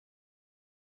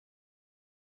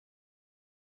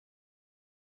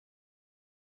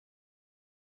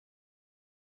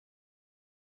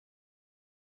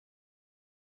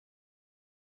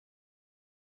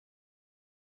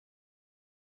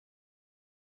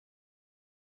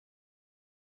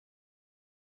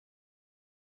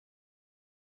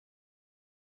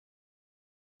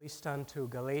Please turn to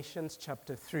Galatians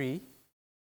chapter 3.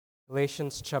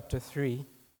 Galatians chapter 3.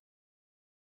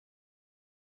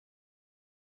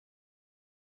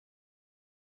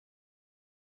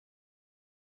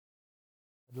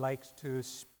 I'd like to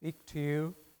speak to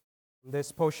you on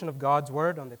this portion of God's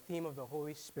Word on the theme of the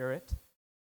Holy Spirit.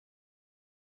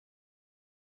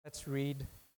 Let's read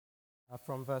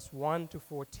from verse 1 to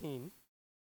 14,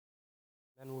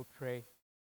 then we'll pray.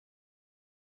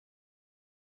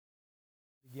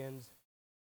 Begins,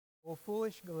 O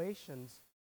foolish Galatians,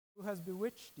 who has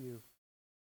bewitched you?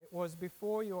 It was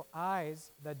before your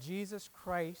eyes that Jesus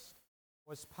Christ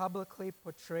was publicly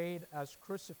portrayed as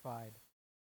crucified.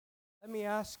 Let me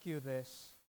ask you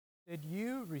this. Did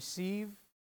you receive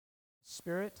the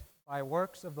Spirit by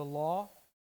works of the law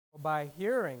or by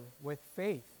hearing with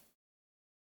faith?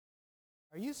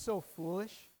 Are you so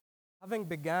foolish? Having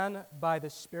begun by the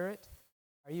Spirit,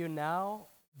 are you now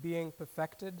being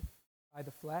perfected by the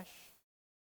flesh?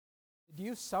 Did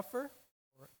you suffer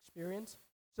or experience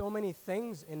so many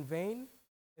things in vain,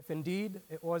 if indeed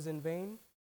it was in vain?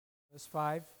 Verse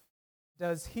 5,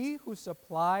 does he who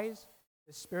supplies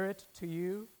the Spirit to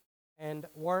you and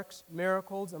works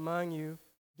miracles among you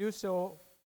do so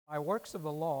by works of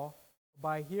the law or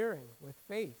by hearing with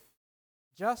faith?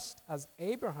 Just as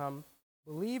Abraham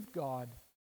believed God,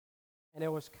 and it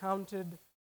was counted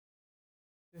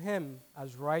to him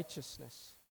as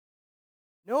righteousness.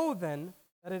 Know then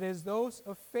that it is those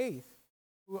of faith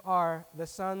who are the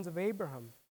sons of Abraham.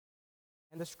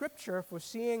 And the Scripture,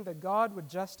 foreseeing that God would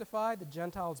justify the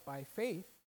Gentiles by faith,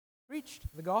 preached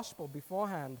the gospel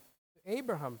beforehand to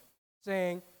Abraham,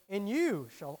 saying, in you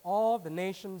shall all the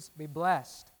nations be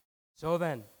blessed. So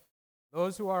then,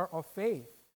 those who are of faith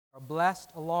are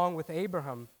blessed along with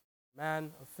Abraham,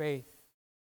 man of faith.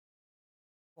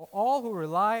 For all who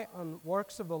rely on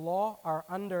works of the law are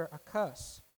under a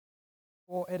curse.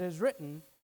 For it is written,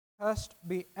 cursed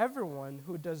be everyone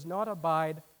who does not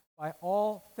abide by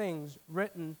all things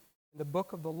written in the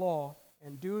book of the law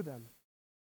and do them.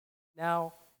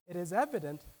 Now, it is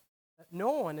evident that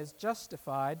no one is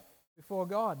justified before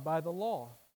God by the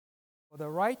law, for the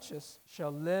righteous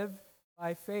shall live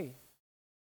by faith.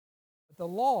 But the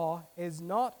law is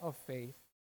not of faith,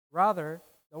 rather,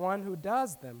 the one who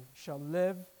does them shall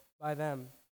live by them.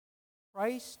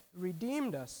 Christ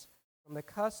redeemed us from the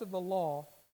curse of the law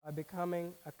by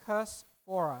becoming a curse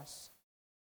for us.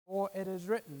 For it is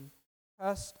written,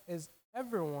 cursed is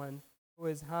everyone who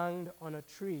is hanged on a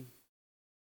tree,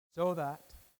 so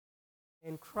that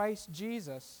in Christ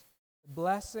Jesus the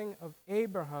blessing of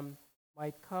Abraham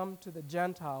might come to the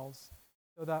Gentiles,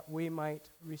 so that we might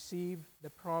receive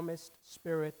the promised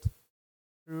Spirit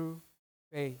through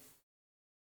faith.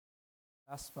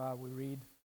 Thus far we read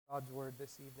God's Word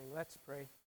this evening. Let's pray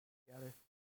together.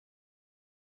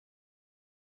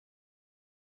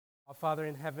 Our Father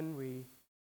in heaven, we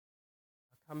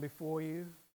come before you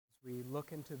as we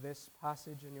look into this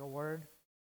passage in your Word.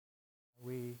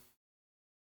 We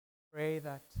pray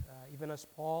that even as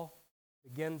Paul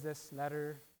begins this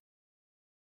letter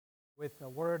with a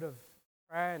word of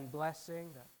prayer and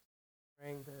blessing, that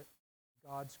praying that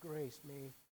God's grace,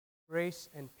 may grace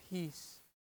and peace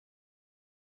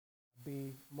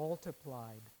be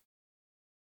multiplied.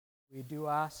 We do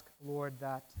ask, Lord,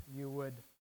 that you would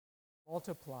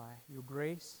multiply your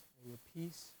grace and your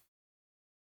peace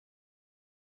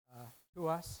to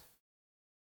us.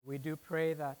 We do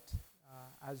pray that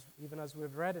even as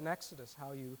we've read in Exodus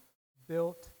how you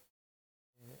built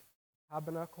a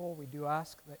tabernacle, we do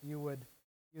ask that you would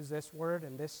use this word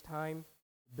and this time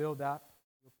to build up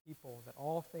your people, that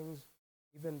all things,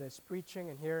 even this preaching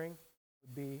and hearing,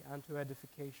 would be unto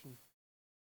edification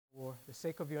for the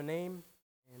sake of your name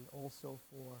and also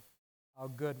for our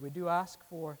good. We do ask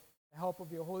for the help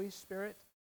of your Holy Spirit,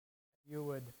 that you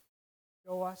would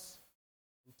show us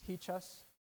and teach us.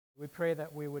 We pray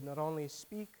that we would not only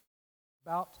speak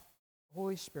about the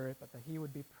Holy Spirit, but that he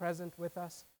would be present with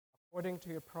us according to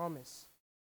your promise,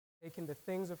 taking the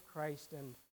things of Christ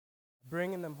and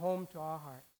bringing them home to our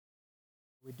hearts.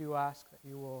 We do ask that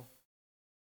you will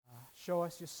show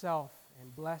us yourself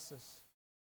and bless us.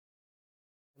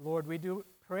 And Lord, we do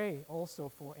pray also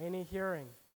for any hearing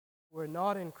who are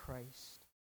not in Christ,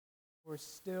 who are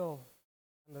still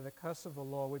under the curse of the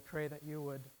law. We pray that you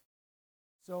would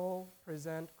so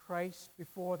present Christ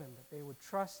before them, that they would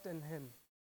trust in him,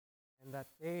 and that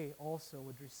they also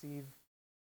would receive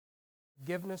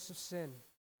forgiveness of sin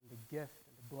and the gift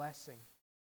and the blessing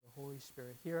of the Holy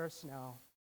Spirit. Hear us now,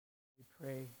 we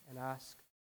pray and ask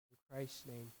in Christ's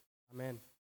name. Amen.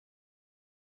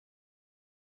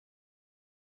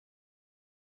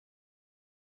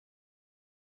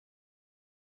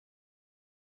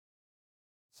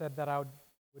 said that I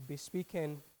would be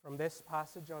speaking from this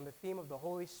passage on the theme of the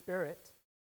Holy Spirit,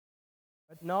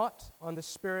 but not on the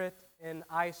Spirit in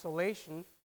isolation,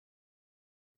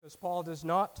 because Paul does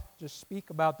not just speak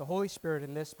about the Holy Spirit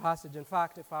in this passage. In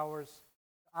fact, if I was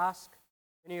to ask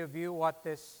any of you what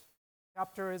this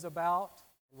chapter is about,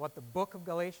 what the book of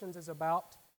Galatians is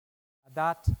about,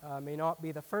 that may not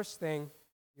be the first thing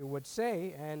you would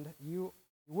say, and you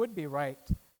would be right.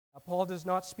 Paul does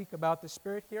not speak about the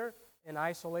Spirit here in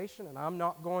isolation, and I'm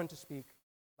not going to speak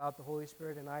about the Holy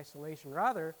Spirit in isolation.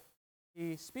 Rather,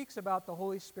 he speaks about the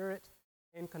Holy Spirit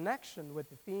in connection with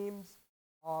the themes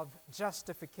of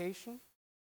justification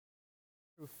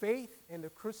through faith in the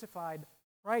crucified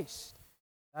Christ.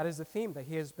 That is the theme that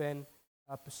he has been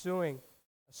pursuing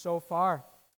so far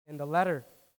in the letter.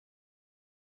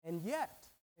 And yet,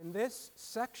 in this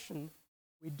section,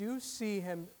 we do see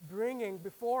him bringing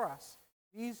before us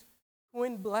these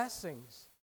twin blessings: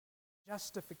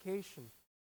 justification,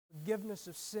 forgiveness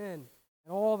of sin,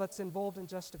 and all that's involved in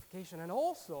justification, and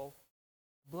also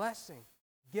blessing,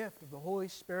 gift of the Holy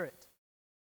Spirit,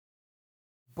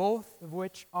 both of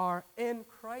which are in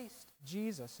Christ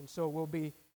Jesus. And so we'll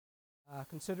be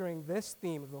considering this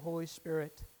theme of the Holy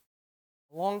Spirit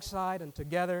alongside and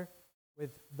together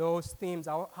with those themes.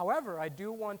 However, I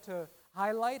do want to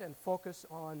highlight and focus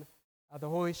on the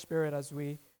Holy Spirit as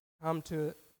we come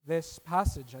to this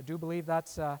passage. I do believe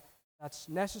that's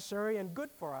necessary and good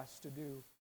for us to do.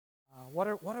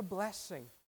 What a blessing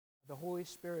the Holy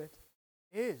Spirit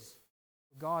is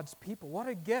to God's people. What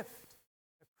a gift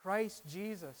that Christ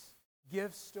Jesus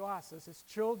gives to us as His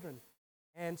children.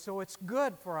 And so it's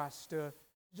good for us to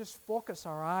just focus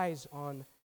our eyes on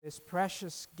this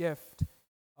precious gift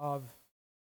of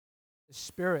the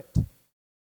Spirit.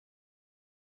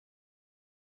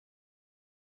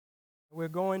 We're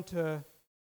going to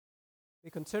be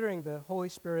considering the Holy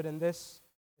Spirit in this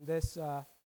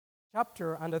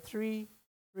chapter under three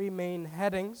main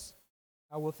headings.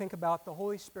 We'll think about the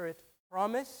Holy Spirit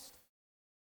promised,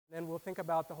 then we'll think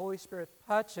about the Holy Spirit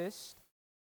purchased,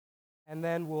 and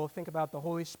then we'll think about the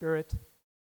Holy Spirit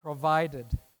provided.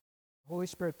 The Holy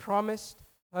Spirit promised,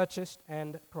 purchased,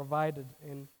 and provided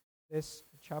in this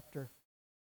chapter,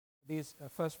 these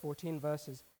first 14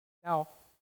 verses. Now,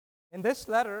 in this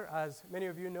letter, as many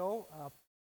of you know,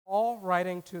 Paul,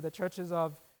 writing to the churches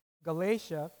of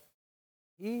Galatia,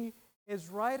 he is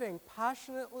writing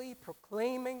passionately,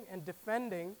 proclaiming and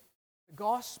defending the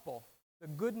gospel, the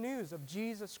good news of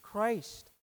Jesus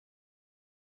Christ,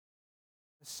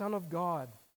 the Son of God,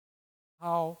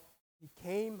 how He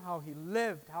came, how He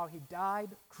lived, how He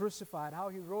died, crucified, how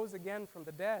He rose again from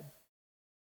the dead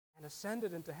and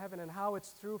ascended into heaven, and how it's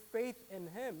through faith in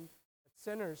Him that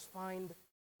sinners find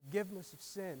forgiveness of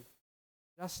sin,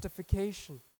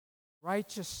 justification,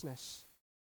 righteousness,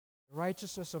 the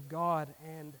righteousness of God,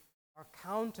 and are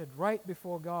counted right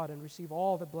before God and receive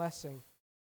all the blessing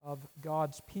of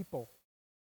God's people.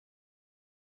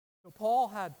 So Paul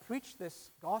had preached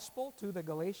this gospel to the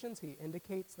Galatians. He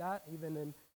indicates that even in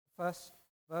the first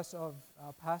verse of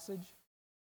our passage,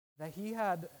 that he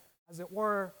had, as it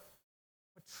were,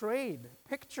 portrayed,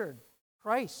 pictured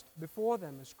Christ before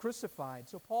them as crucified.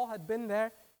 So Paul had been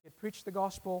there. He had preached the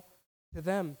gospel to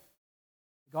them.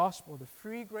 The gospel, the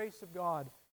free grace of God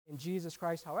in Jesus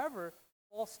Christ. However,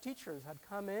 false teachers had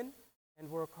come in and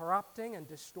were corrupting and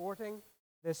distorting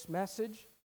this message.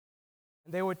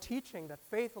 And they were teaching that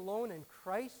faith alone in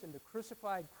Christ, in the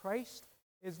crucified Christ,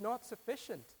 is not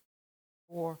sufficient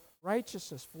for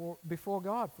righteousness before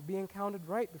God, for being counted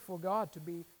right before God, to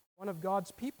be one of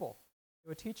God's people. They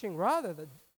were teaching rather that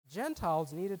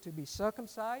Gentiles needed to be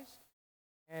circumcised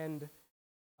and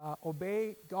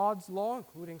obey God's law,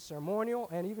 including ceremonial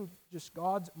and even just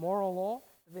God's moral law.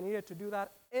 They needed to do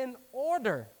that in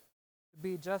order to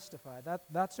be justified.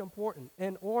 That's important,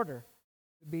 in order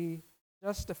to be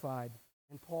justified.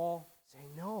 And Paul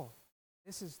saying, no,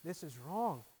 this is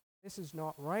wrong. This is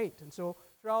not right. And so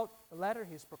throughout the letter,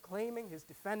 he's proclaiming, he's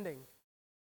defending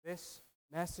this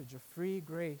message of free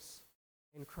grace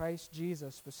in Christ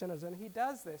Jesus for sinners. And he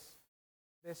does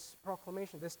this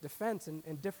proclamation, this defense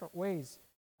in different ways.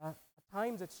 At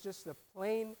times it's just a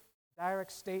plain,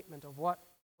 direct statement of what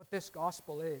this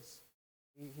gospel is.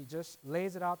 He just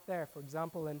lays it out there. For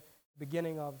example, in the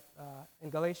beginning of, in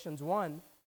Galatians 1,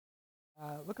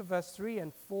 look at verse 3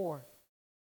 and 4.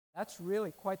 That's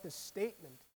really quite the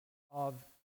statement of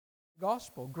the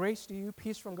gospel. Grace to you,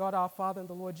 peace from God our Father and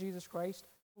the Lord Jesus Christ,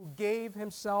 who gave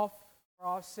Himself for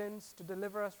our sins to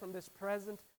deliver us from this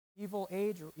present evil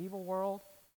age or evil world,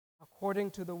 according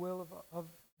to the will of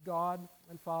God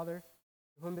and Father,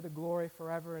 to whom be the glory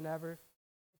forever and ever.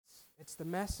 It's the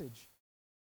message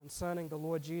concerning the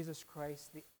Lord Jesus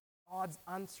Christ, God's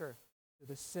answer to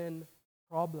the sin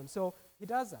problem. So he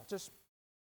does that, just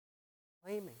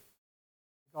claiming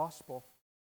the gospel.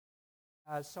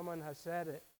 As someone has said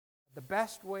it, the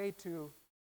best way to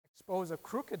expose a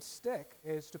crooked stick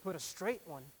is to put a straight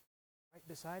one right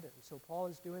beside it. And so Paul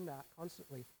is doing that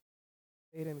constantly,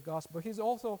 stating the gospel.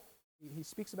 He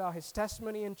speaks about his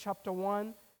testimony in chapter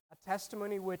 1, a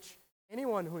testimony which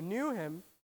anyone who knew him,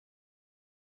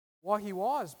 what he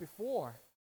was before,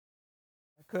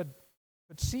 could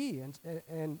see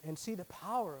and see the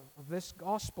power of this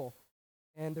gospel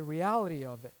and the reality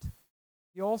of it.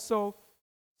 He also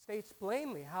states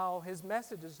plainly how his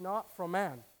message is not from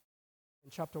man. In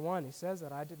chapter 1, he says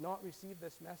that I did not receive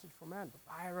this message from man, but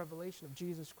by a revelation of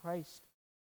Jesus Christ.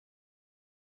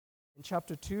 In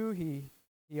chapter 2,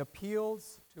 he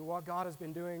appeals to what God has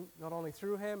been doing, not only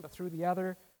through him, but through the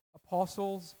other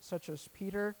apostles, such as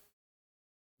Peter,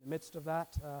 in the midst of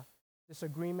that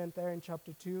disagreement there in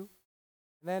chapter 2.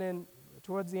 And then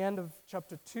towards the end of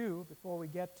chapter 2, before we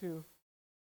get to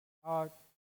our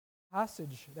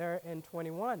passage there in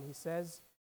 21, he says,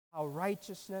 how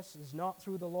righteousness is not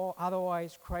through the law,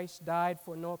 otherwise Christ died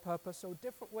for no purpose. So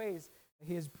different ways that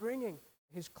he is bringing,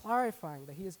 he's clarifying,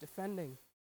 that he is defending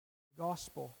the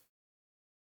gospel.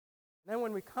 And then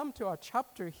when we come to our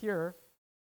chapter here,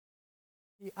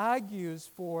 he argues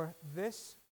for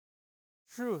this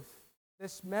truth,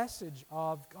 this message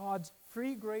of God's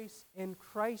free grace in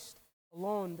Christ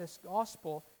alone, this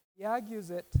gospel. He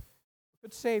argues it, we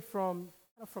could say, from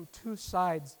two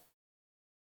sides.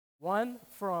 One,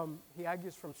 he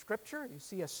argues from Scripture. You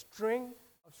see a string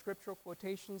of scriptural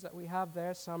quotations that we have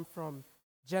there, some from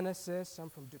Genesis,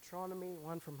 some from Deuteronomy,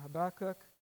 one from Habakkuk.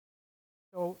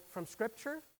 So from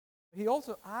Scripture, he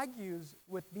also argues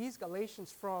with these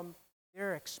Galatians from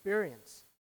their experience.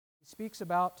 He speaks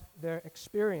about their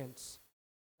experience.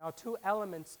 Now, two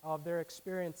elements of their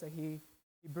experience that he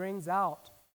brings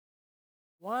out.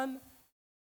 One,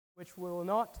 which we will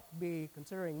not be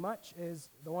considering much, is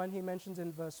the one he mentions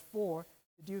in verse 4,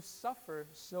 did you suffer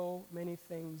so many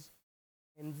things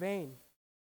in vain?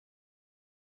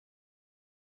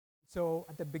 So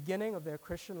at the beginning of their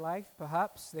Christian life,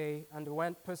 perhaps they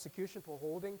underwent persecution for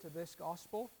holding to this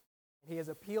gospel. He is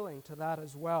appealing to that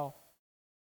as well.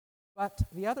 But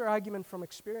the other argument from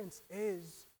experience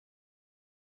is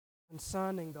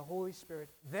concerning the Holy Spirit,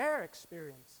 their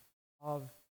experience of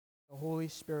the Holy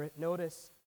Spirit.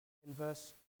 Notice in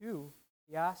verse 2,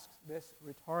 he asks this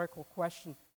rhetorical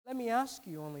question. Let me ask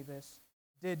you only this.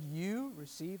 Did you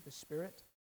receive the Spirit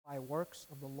by works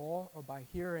of the law or by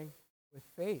hearing with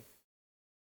faith?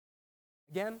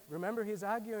 Again, remember he's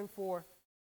arguing for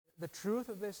the truth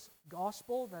of this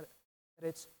gospel, that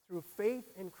it's through faith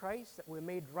in Christ that we're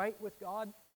made right with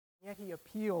God, yet he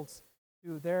appeals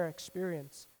to their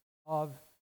experience of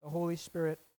the Holy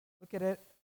Spirit. Look at it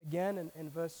again in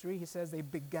verse 3. He says they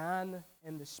began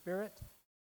in the Spirit.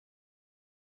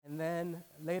 And then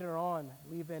later on, I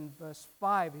believe in verse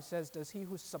 5, he says, does he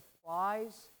who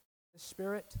supplies the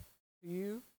Spirit to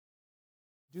you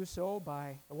do so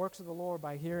by the works of the Lord,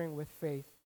 by hearing with faith?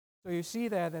 So you see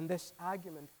there then this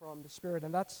argument from the Spirit,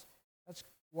 and that's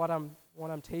what I'm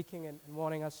taking and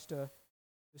wanting us to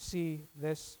see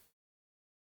this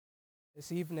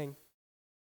evening.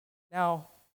 Now,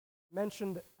 I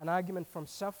mentioned an argument from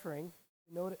suffering.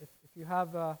 You note if you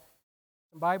have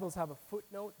some Bibles have a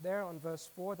footnote there on verse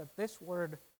 4 that this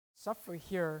word suffer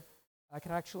here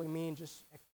can actually mean just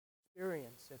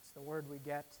experience. It's the word we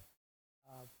get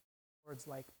words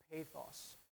like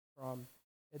pathos from.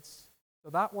 So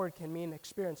that word can mean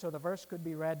experience. So the verse could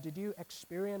be read, did you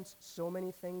experience so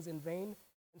many things in vain?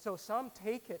 And so some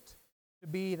take it to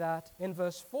be that in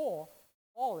verse 4,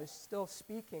 Paul is still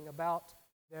speaking about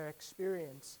their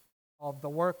experience of the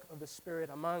work of the Spirit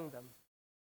among them.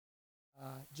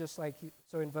 Just like,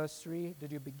 so in verse 3,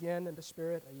 did you begin in the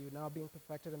Spirit? Are you now being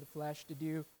perfected in the flesh?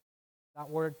 That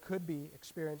word could be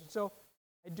experience. And so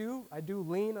I do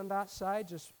lean on that side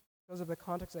just because of the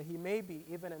context that he may be,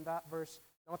 even in that verse,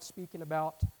 not speaking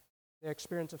about their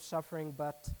experience of suffering,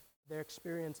 but their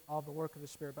experience of the work of the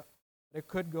Spirit. But it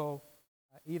could go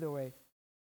either way.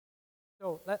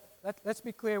 So let's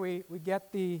be clear. We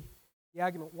get the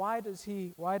argument. Why does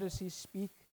he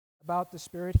speak about the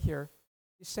Spirit here?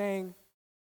 He's saying,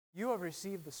 you have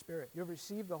received the Spirit. You have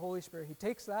received the Holy Spirit. He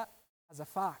takes that as a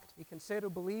fact. He can say to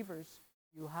believers,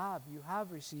 you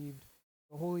have received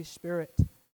the Holy Spirit.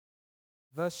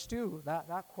 Verse 2,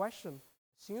 that question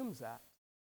assumes that.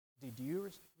 Did you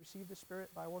receive the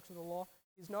Spirit by works of the law?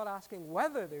 He's not asking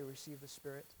whether they received the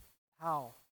Spirit.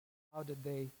 How? How did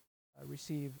they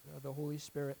receive the Holy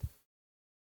Spirit?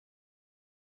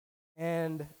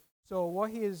 And so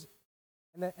what he is,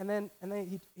 and then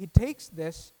he takes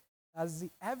this as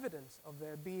the evidence of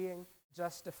their being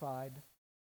justified.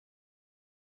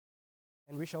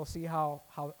 And we shall see how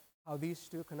these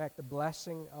two connect, the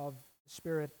blessing of the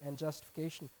Spirit and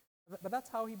justification. But that's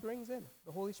how he brings in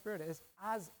the Holy Spirit, is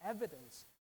as evidence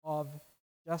of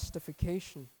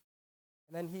justification.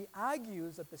 And then he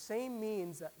argues that the same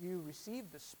means that you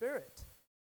received the Spirit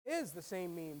is the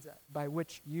same means by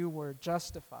which you were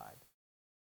justified.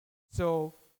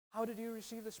 So, how did you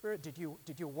receive the Spirit? Did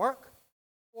you work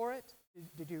for it?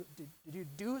 Did you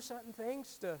do certain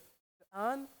things to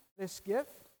earn this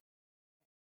gift?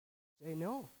 Say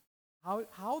no.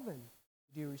 How then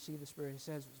did you receive the Spirit? He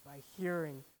says it was by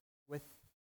hearing with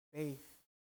faith.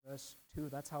 Verse 2,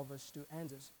 that's how verse 2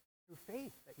 ends. It's through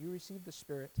faith that you receive the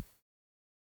Spirit.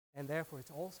 And therefore,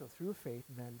 it's also through faith,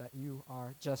 then, that you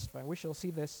are justified. We shall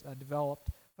see this developed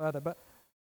further. But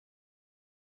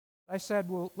I said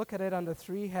we'll look at it under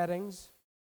three headings: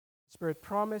 the Spirit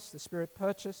promised, the Spirit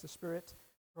purchased, the Spirit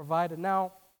provided.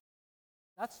 Now,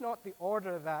 that's not the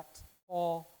order that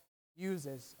Paul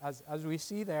uses. As we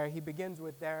see there, he begins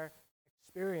with their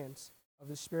experience of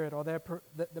the Spirit, or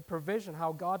the provision,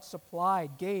 how God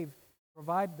supplied,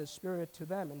 provided the Spirit to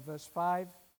them in verse 5.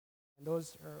 And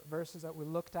those are verses that we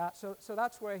looked at. So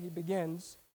that's where he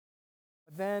begins.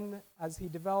 But then, as he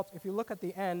develops, if you look at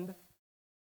the end,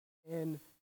 in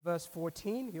verse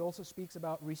 14, he also speaks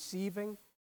about receiving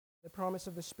the promise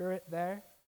of the Spirit there.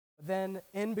 But then,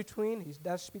 in between, he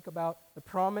does speak about the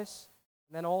promise,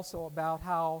 and then also about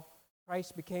how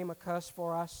Christ became a curse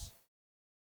for us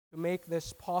to make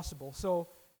this possible. So,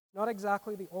 not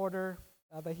exactly the order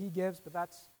that he gives, but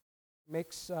that's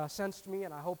makes sense to me,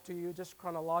 and I hope to you, just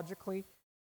chronologically,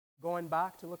 going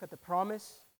back to look at the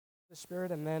promise, the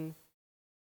Spirit, and then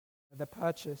the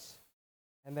purchase,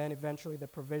 and then eventually the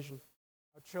provision.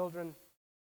 Our children,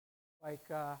 like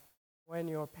when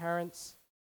your parents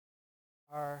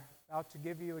are about to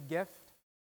give you a gift.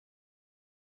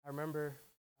 I remember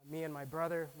me and my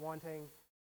brother wanting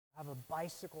to have a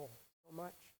bicycle so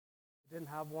much. We didn't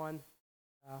have one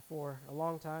for a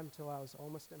long time, until I was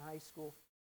almost in high school.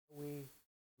 We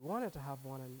wanted to have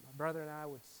one, and my brother and I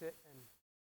would sit and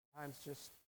sometimes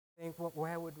just think,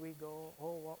 where would we go?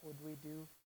 Oh, what would we do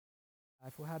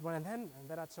if we had one? And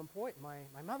then at some point,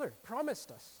 my mother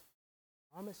promised us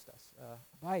a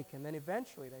bike. And then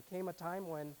eventually there came a time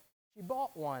when she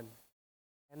bought one.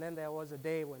 And then there was a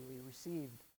day when we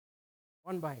received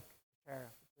one bike to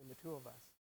share between the two of us.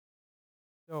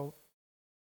 So,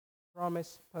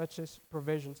 promise, purchase,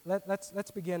 provisions.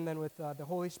 Let's begin then with the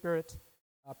Holy Spirit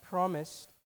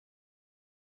promised.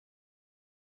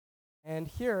 And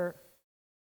here,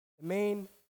 the main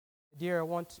idea I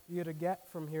want you to get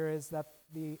from here is that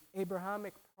the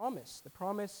Abrahamic promise, the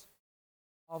promise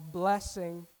of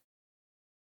blessing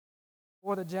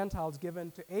for the Gentiles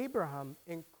given to Abraham,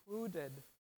 included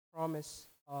promise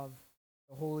of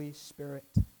the Holy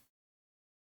Spirit.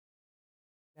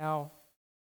 Now,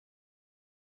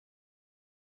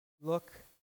 look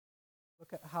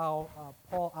at how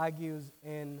Paul argues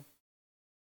in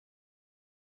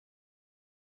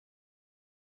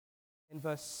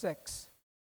verse 6.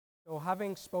 So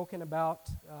having spoken about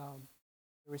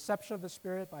the reception of the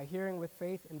Spirit by hearing with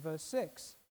faith in verse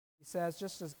 6, he says,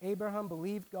 just as Abraham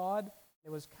believed God, it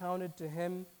was counted to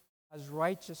him as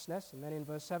righteousness. And then in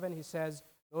verse 7, he says,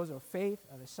 those of faith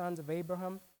are the sons of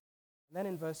Abraham. And then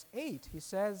in verse 8, he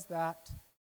says that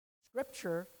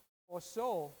Scripture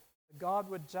foresaw that God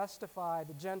would justify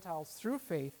the Gentiles through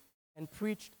faith and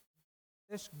preached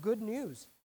this good news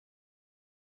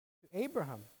to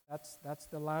Abraham. That's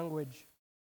the language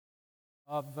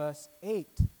of verse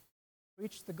 8.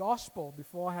 Preached the gospel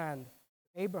beforehand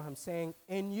to Abraham, saying,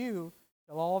 in you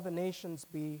shall all the nations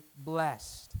be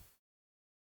blessed.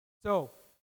 So,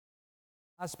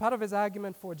 as part of his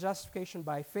argument for justification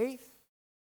by faith,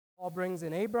 Paul brings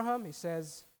in Abraham. He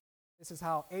says, this is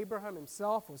how Abraham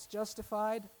himself was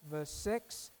justified, verse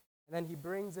 6. And then he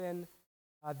brings in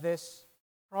this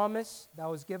promise that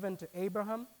was given to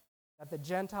Abraham, that the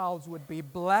Gentiles would be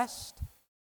blessed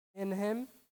in him.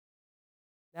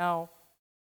 Now,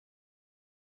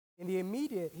 in the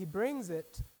immediate, he brings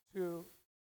it to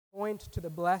point to the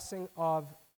blessing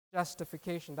of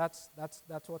justification. That's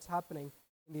what's happening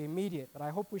in the immediate. But I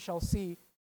hope we shall see,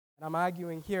 and I'm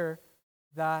arguing here,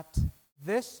 that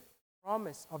this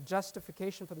promise of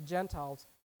justification for the Gentiles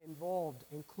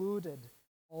included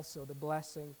also the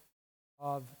blessing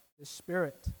of the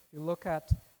Spirit. If you look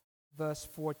at verse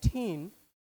 14,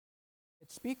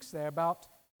 it speaks there about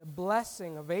the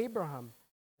blessing of Abraham.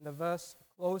 And the verse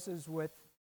closes with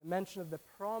the mention of the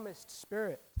promised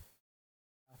Spirit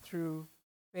through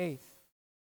faith.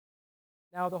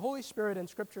 Now, the Holy Spirit in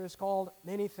Scripture is called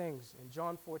many things. In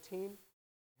John 14,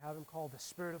 we have him called the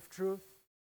Spirit of Truth.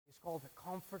 He's called the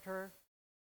Comforter.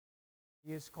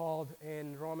 He is called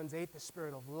in Romans 8 the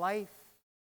Spirit of Life.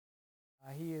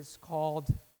 He is called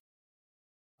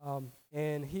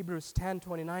in Hebrews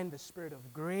 10:29 the Spirit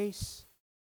of Grace.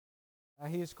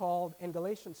 He is called in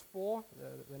Galatians 4,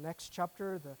 the next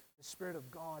chapter, the Spirit of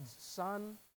God's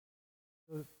Son.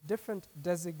 So different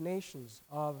designations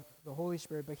of the Holy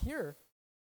Spirit. But here,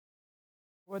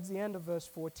 towards the end of verse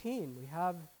 14, we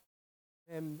have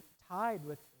him tied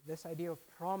with this idea of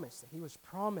promise, that he was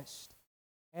promised.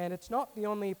 And it's not the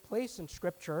only place in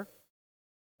Scripture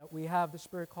that we have the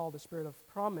Spirit called the Spirit of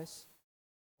promise,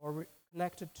 or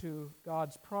connected to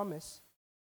God's promise.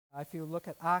 If you look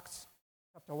at Acts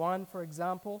chapter 1, for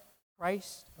example,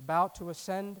 Christ about to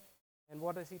ascend, and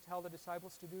what does he tell the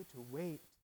disciples to do? To wait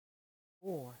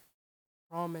for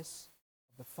the promise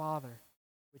of the Father,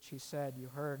 which he said, you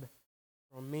heard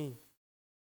from me.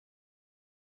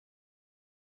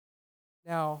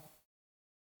 Now,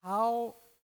 how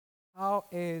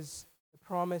is the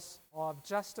promise of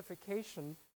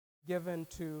justification given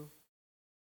to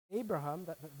Abraham,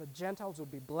 that the Gentiles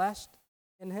would be blessed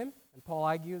in him? And Paul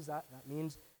argues that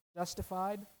means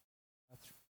justified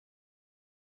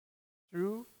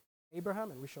through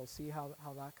Abraham, and we shall see how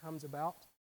that comes about.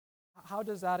 How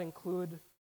does that include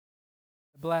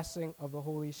the blessing of the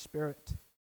Holy Spirit?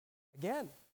 Again,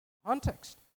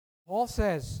 context. Paul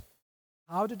says,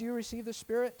 how did you receive the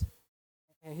Spirit?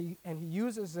 And he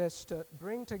uses this to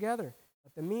bring together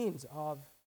that the means of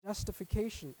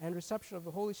justification and reception of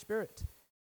the Holy Spirit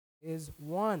is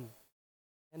one.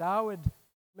 And I would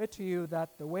admit to you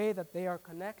that the way that they are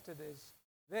connected is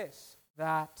this,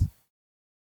 that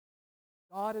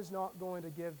God is not going to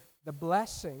give the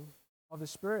blessing of the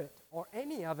Spirit or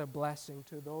any other blessing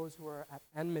to those who are at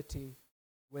enmity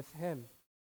with him.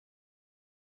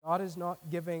 God is not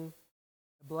giving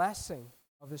the blessing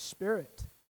of the Spirit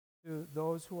to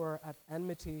those who are at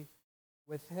enmity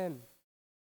with him.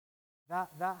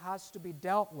 That has to be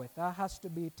dealt with. That has to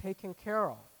be taken care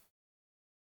of.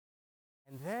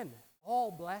 And then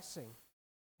all blessing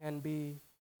can be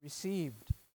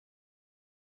received.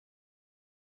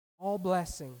 All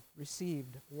blessing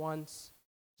received once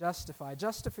justified.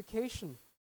 Justification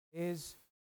is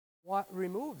what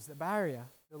removes the barrier,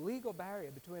 the legal barrier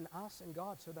between us and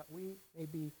God, so that we may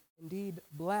be indeed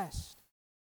blessed.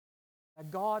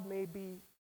 That God may be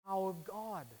our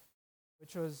God,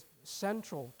 which was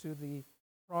central to the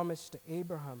promise to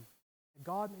Abraham. That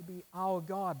God may be our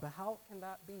God, but how can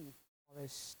that be while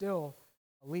there's still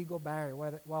a legal barrier,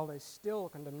 while there's still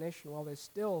condemnation, while there's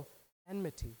still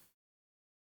enmity?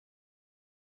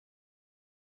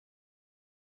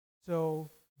 So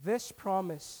this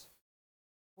promise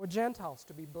for Gentiles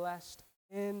to be blessed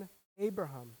in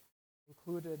Abraham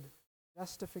included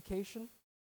justification.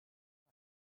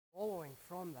 Following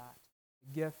from that,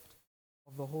 the gift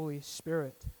of the Holy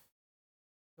Spirit,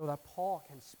 so that Paul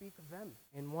can speak of them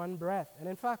in one breath. And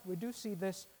in fact, we do see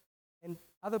this in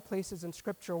other places in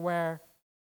Scripture where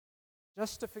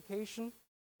justification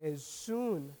is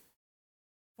soon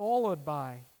followed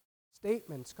by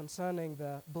statements concerning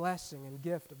the blessing and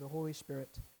gift of the Holy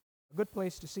Spirit. A good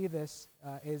place to see this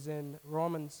is in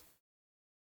Romans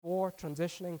 4,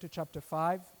 transitioning to chapter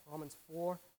 5. Romans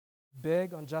 4,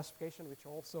 big on justification, which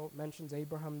also mentions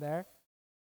Abraham there.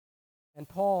 And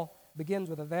Paul begins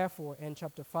with a therefore in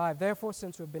chapter 5. Therefore,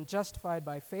 since we have been justified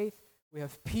by faith, we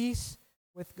have peace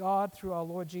with God through our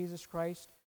Lord Jesus Christ.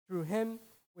 Through him,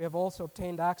 we have also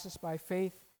obtained access by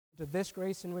faith into this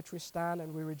grace in which we stand,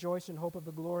 and we rejoice in hope of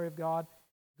the glory of God.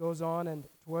 Goes on, and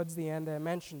towards the end, it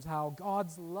mentions how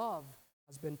God's love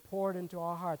has been poured into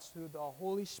our hearts through the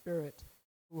Holy Spirit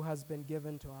who has been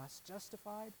given to us.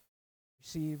 Justified,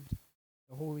 received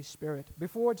the Holy Spirit.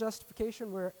 Before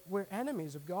justification, we're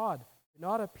enemies of God. We're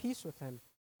not at peace with him.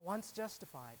 Once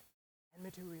justified,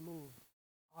 enmity removed,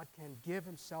 God can give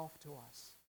himself to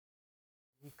us.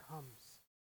 He comes,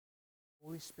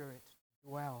 Holy Spirit, to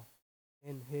dwell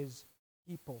in his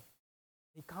people.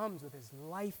 He comes with his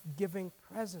life-giving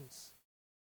presence.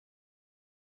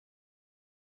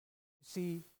 You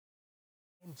see,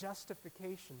 in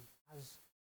justification, as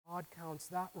God counts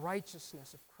that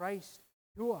righteousness of Christ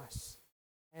to us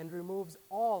and removes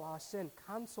all our sin,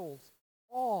 cancels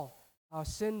all our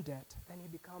sin debt, then he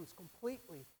becomes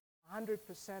completely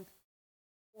 100%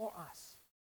 for us.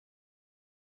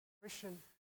 Christian,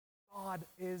 God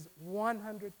is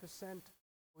 100%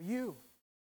 for you.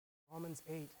 Romans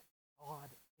 8, God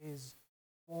is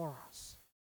for us.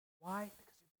 Why?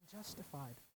 Because you've been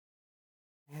justified.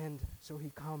 And so he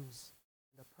comes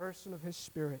in the person of His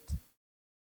Spirit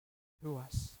to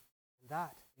us. And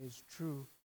that is true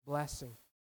blessing.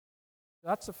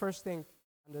 That's the first thing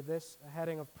under this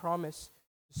heading of promise,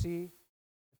 to see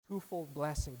the twofold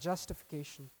blessing,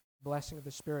 justification, blessing of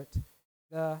the Spirit.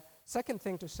 The second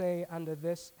thing to say under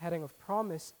this heading of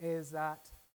promise is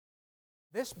that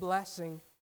this blessing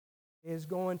is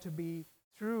going to be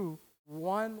through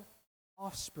one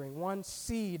offspring, one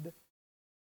seed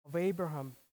of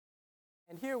Abraham.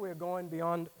 And here we're going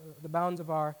beyond the bounds of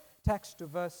our text to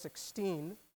verse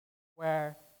 16,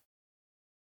 where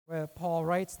Paul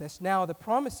writes this. Now the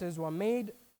promises were made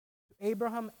to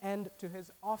Abraham and to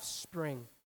his offspring.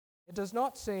 It does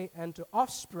not say, and to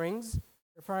offsprings,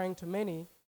 referring to many,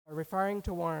 or referring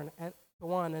to one,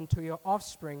 and to your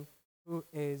offspring, who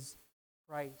is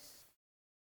Christ.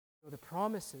 So the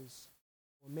promises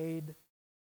were made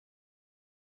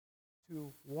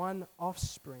to one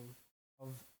offspring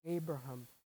of Abraham,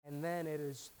 and then it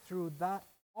is through that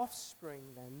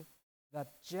offspring then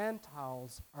that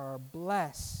Gentiles are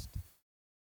blessed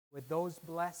with those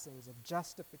blessings of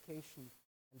justification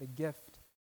and the gift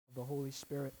of the Holy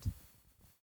Spirit.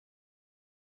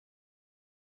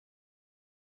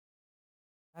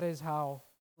 That is how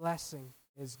blessing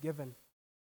is given.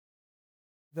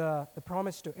 The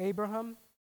promise to Abraham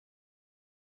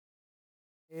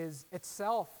is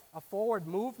itself a forward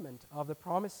movement of the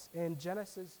promise in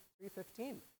Genesis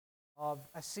 3:15 of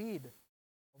a seed,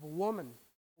 of a woman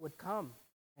who would come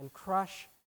and crush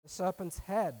the serpent's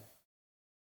head.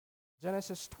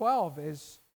 Genesis 12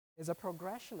 is a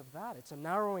progression of that. It's a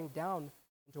narrowing down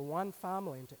into one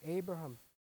family, into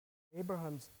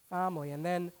Abraham's family. And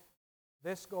then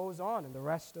this goes on in the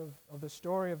rest of the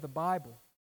story of the Bible.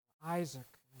 Isaac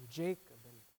and Jacob,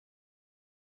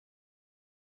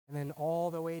 and then all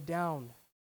the way down,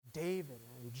 David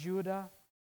and Judah,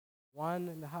 one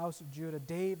in the house of Judah,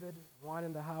 David, one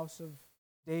in the house of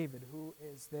David, who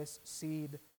is this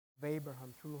seed of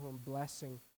Abraham through whom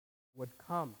blessing would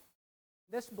come.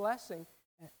 This blessing,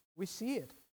 we see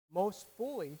it most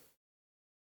fully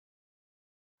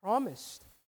promised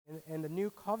in the new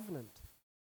covenant,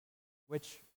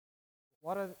 which,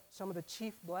 what are some of the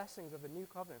chief blessings of the new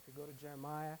covenant? If you go to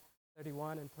Jeremiah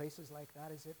 31 and places like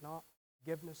that, is it not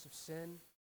forgiveness of sin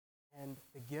and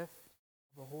the gift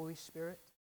of the Holy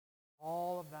Spirit?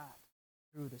 All of that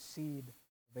through the seed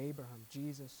of Abraham,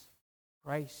 Jesus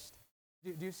Christ.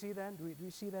 Do you see then? Do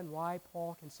you see then why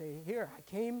Paul can say, here,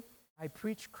 I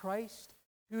preach Christ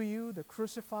to you, the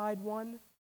crucified one,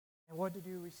 and what did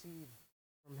you receive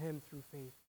from him through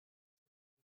faith?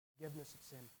 Forgiveness of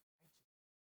sin.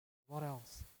 What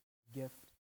else? The gift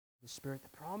of the Spirit. The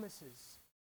promises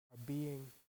are being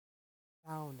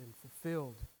found and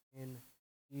fulfilled in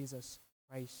Jesus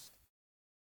Christ.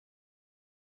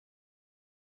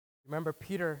 Remember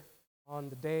Peter on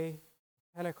the day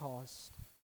of Pentecost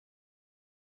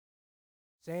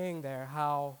saying there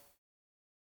how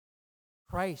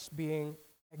Christ, being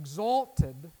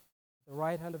exalted at the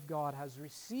right hand of God, has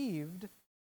received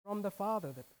from the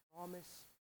Father the promise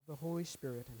of the Holy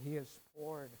Spirit, and He has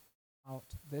poured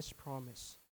out this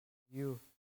promise to you.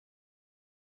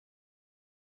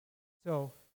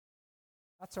 So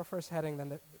that's our first heading then,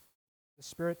 the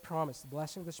Spirit promised, the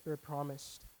blessing of the Spirit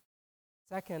promised.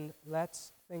 Second,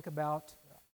 let's think about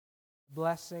the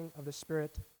blessing of the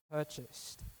Spirit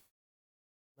purchased.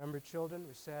 Remember, children,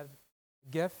 we said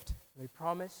gift, we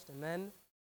promised, and then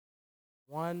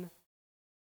one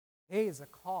pays a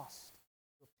cost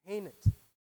to obtain it,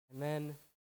 and then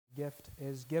gift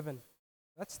is given.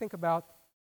 Let's think about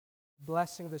the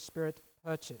blessing of the Spirit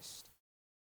purchased.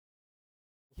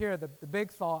 Here, the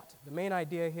big thought, the main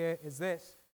idea here is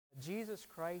this: Jesus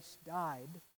Christ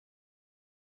died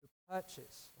to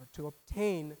purchase or to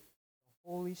obtain the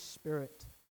Holy Spirit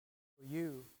for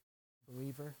you,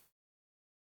 believer.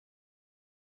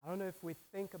 I don't know if we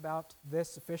think about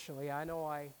this sufficiently. I know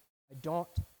I don't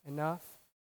enough.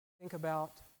 Think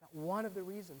about that one of the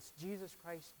reasons Jesus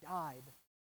Christ died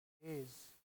is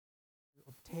to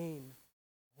obtain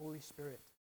the Holy Spirit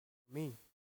for me.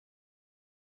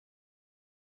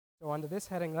 So under this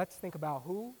heading, let's think about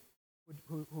who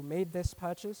made this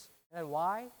purchase, and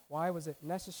why. Why was it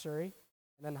necessary?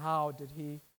 And then how did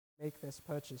He make this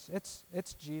purchase?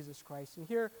 It's Jesus Christ. And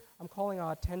here I'm calling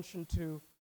our attention to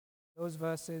those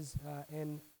verses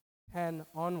in 10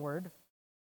 onward,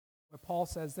 where Paul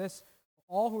says this: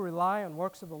 all who rely on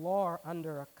works of the law are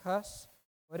under a curse.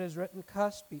 What is written,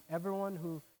 cursed be everyone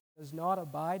who does not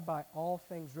abide by all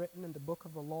things written in the book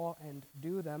of the law and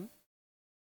do them.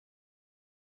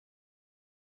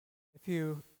 If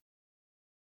you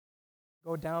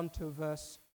go down to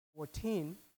verse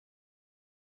 14,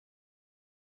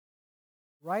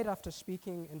 right after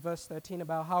speaking in verse 13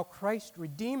 about how Christ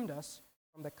redeemed us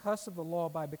from the curse of the law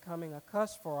by becoming a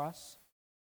curse for us,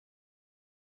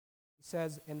 he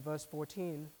says in verse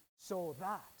 14, so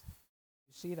that,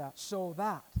 you see that, so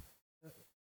that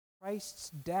Christ's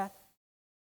death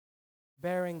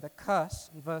bearing the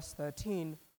curse in verse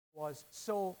 13 was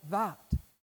so that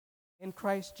in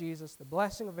Christ Jesus the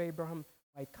blessing of Abraham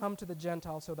might come to the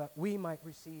Gentiles so that we might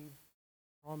receive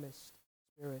the promised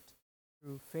Spirit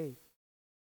through faith.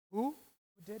 Who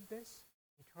did this?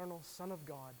 Eternal Son of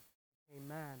God became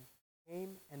man,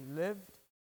 came and lived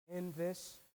in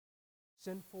this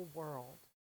sinful world,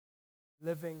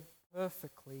 living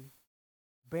perfectly,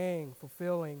 obeying,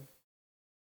 fulfilling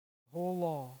the whole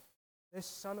law. This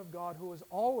Son of God who was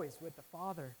always with the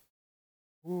Father,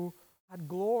 who had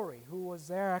glory, who was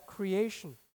there at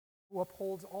creation, who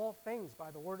upholds all things by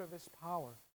the word of his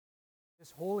power.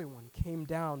 This Holy One came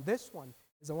down. This one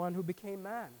is the one who became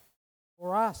man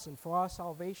for us and for our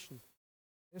salvation.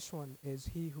 This one is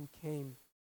he who came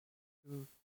to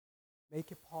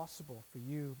make it possible for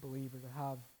you, believer, to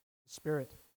have the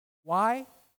Spirit. Why?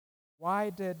 Why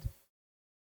did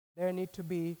there need to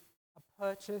be a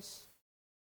purchase,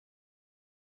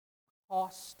 a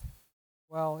cost?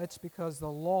 Well, it's because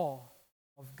the law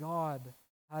of God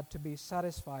had to be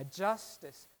satisfied.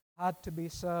 Justice had to be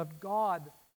served.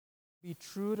 God be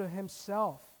true to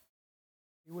himself.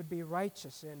 He would be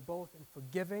righteous in both in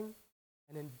forgiving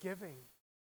and in giving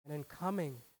and in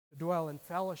coming to dwell in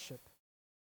fellowship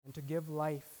and to give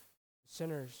life to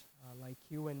sinners like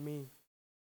you and me.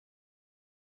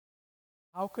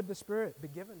 How could the Spirit be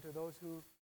given to those who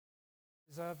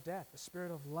deserve death, the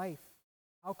Spirit of life?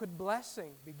 How could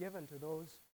blessing be given to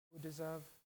those who deserve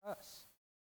us?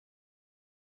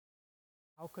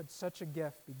 How could such a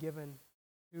gift be given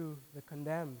to the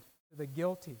condemned, to the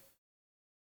guilty?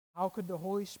 How could the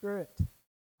Holy Spirit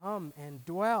come and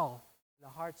dwell in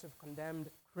the hearts of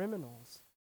condemned criminals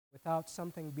without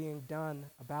something being done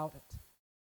about it?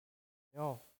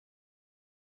 No.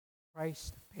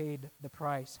 Christ paid the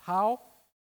price. How?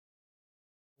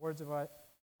 Words of our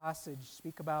passage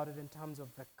speak about it in terms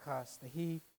of the curse, that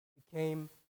he became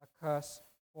a curse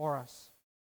for us.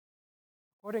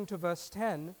 According to verse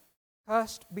 10,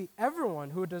 cursed be everyone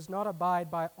who does not abide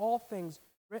by all things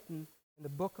written in the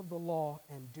book of the law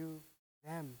and do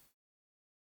them.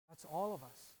 That's all of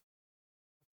us.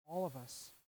 All of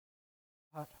us.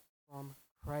 But from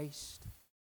Christ.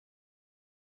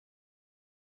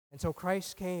 And so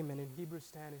Christ came, and in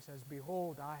Hebrews 10 he says,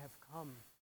 behold, I have come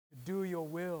to do your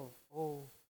will, O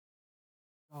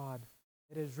God.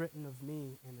 It is written of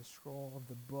me in the scroll of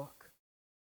the book.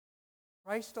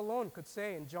 Christ alone could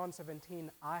say in John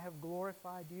 17, I have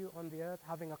glorified you on the earth,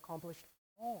 having accomplished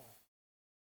all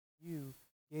you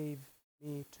gave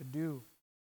me to do.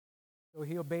 So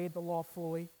he obeyed the law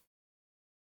fully,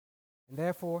 and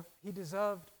therefore he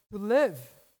deserved to live.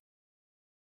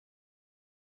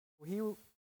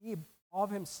 He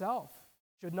of himself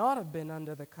should not have been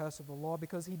under the curse of the law,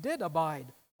 because he did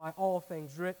abide by all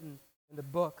things written in the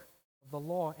book of the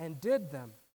law and did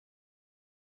them.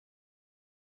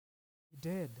 He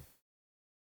did.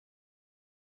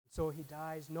 So he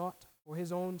dies not for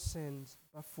his own sins,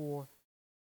 but for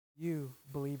you,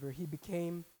 believer. He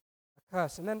became a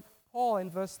curse. And then Paul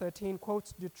in verse 13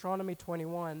 quotes Deuteronomy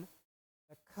 21,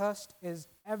 that cursed is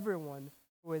everyone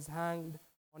who is hanged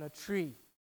on a tree.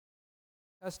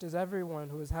 Cursed is everyone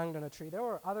who is hanged on a tree. There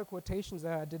were other quotations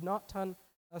there. I did not turn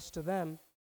us to them.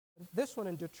 This one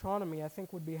in Deuteronomy I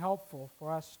think would be helpful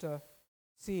for us to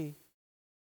see,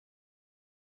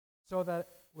 so that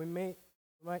we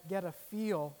might get a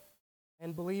feel,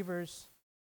 and believers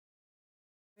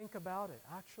think about it.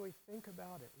 Actually think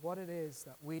about it, what it is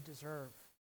that we deserve.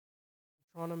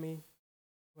 Deuteronomy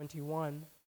 21.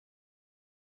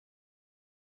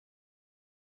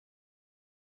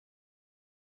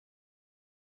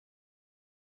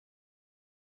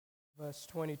 Verse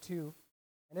 22.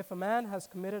 And if a man has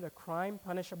committed a crime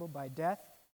punishable by death,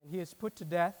 and he is put to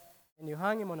death, and you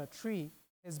hang him on a tree,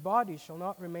 his body shall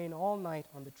not remain all night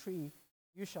on the tree.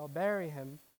 You shall bury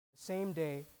him the same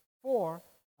day, for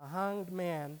a hanged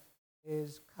man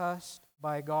is cursed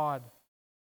by God.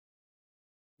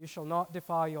 You shall not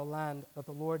defile your land that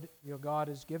the Lord your God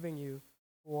is giving you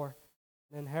for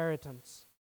an inheritance.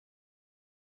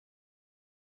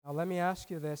 Now let me ask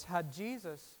you this.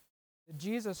 Did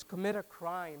Jesus commit a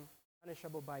crime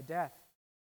punishable by death?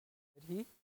 Did he?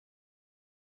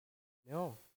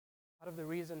 No. Part of the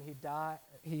reason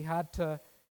he had to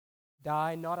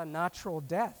die not a natural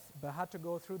death, but had to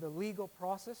go through the legal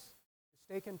process,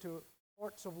 was taken to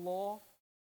courts of law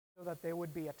so that there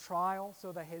would be a trial,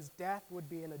 so that his death would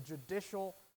be in a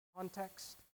judicial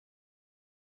context?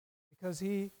 Because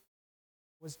he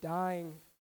was dying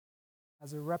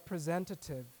as a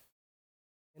representative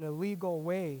in a legal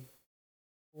way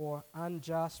for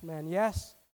unjust men.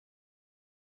 Yes,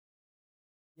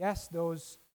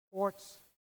 those courts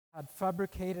had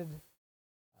fabricated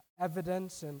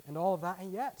evidence and all of that,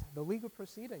 and yet the legal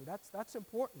proceeding, that's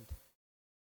important to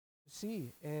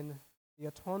see in the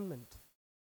atonement,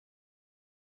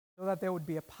 so that there would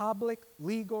be a public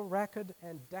legal record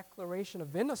and declaration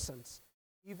of innocence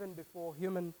even before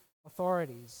human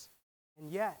authorities,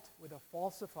 and yet with a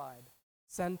falsified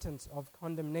sentence of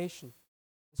condemnation.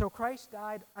 So Christ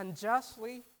died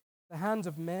unjustly at the hands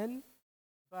of men,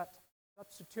 but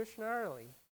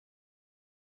substitutionarily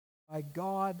by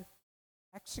God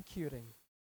executing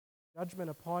judgment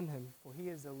upon him, for he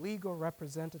is the legal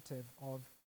representative of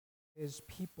his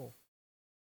people.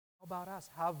 How about us?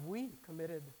 Have we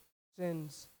committed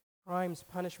sins, crimes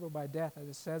punishable by death, as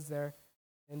it says there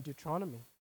in Deuteronomy?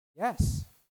 Yes.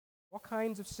 What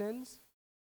kinds of sins?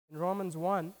 In Romans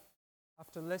 1,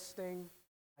 after listing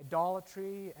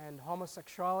idolatry and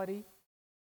homosexuality,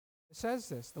 it says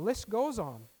this. The list goes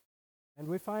on, and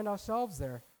we find ourselves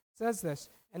there. It says this,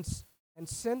 and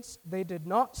since they did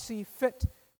not see fit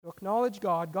to acknowledge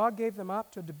God, God gave them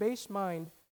up to a debased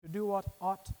mind to do what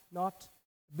ought not to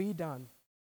be done.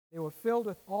 They were filled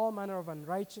with all manner of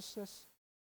unrighteousness,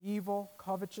 evil,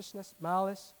 covetousness,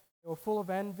 malice. They were full of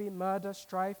envy, murder,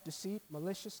 strife, deceit,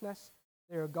 maliciousness.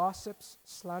 They are gossips,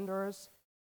 slanderers,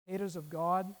 haters of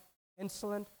God,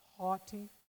 insolent, haughty,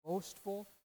 boastful,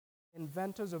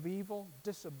 inventors of evil,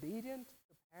 disobedient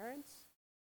to parents.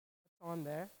 That's on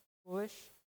there.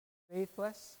 Foolish,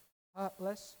 faithless,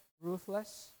 heartless,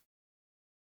 ruthless.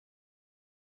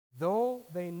 Though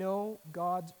they know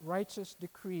God's righteous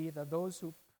decree that those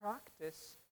who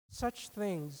practice such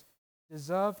things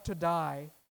deserve to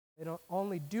die, they don't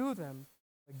only do them,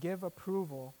 but give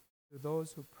approval to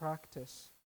those who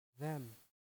practice them.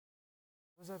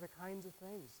 Those are the kinds of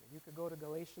things. You could go to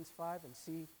Galatians 5 and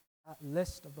see a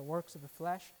list of the works of the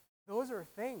flesh. Those are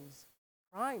things,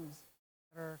 crimes,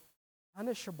 that are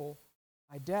punishable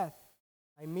by death.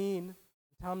 I mean,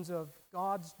 in terms of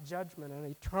God's judgment, an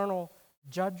eternal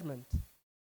judgment.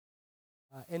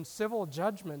 In civil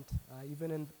judgment,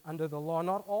 even under the law,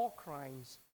 not all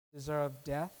crimes deserve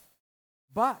death.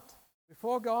 But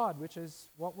before God, which is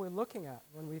what we're looking at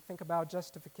when we think about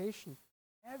justification,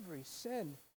 every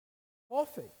sin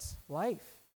forfeits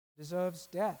life, deserves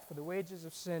death. For the wages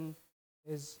of sin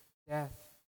is death.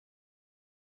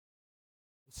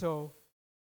 So,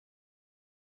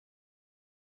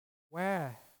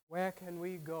 where can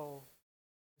we go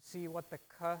to see what the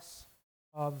curse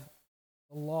of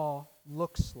the law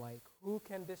looks like? Who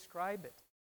can describe it?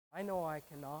 I know I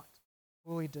cannot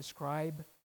fully describe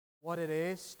what it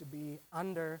is to be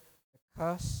under the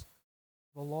curse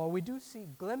of the law. We do see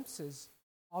glimpses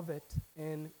of it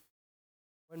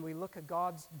when we look at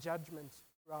God's judgments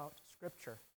throughout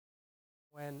Scripture.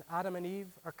 When Adam and Eve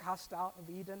are cast out of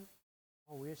Eden,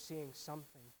 we're seeing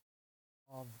something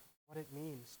of what it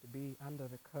means to be under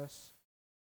the curse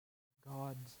of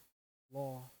God's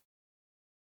law.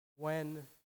 When the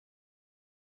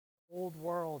old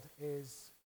world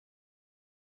is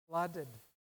flooded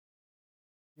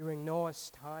during Noah's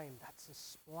time, that's a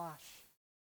splash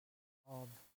of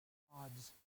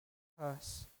God's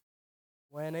curse.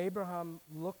 When Abraham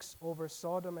looks over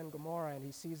Sodom and Gomorrah and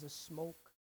he sees the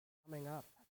smoke coming up,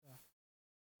 that's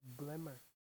a glimmer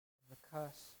of the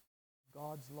curse of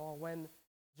God's law. When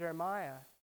Jeremiah,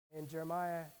 in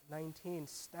Jeremiah 19,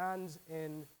 stands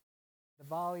in the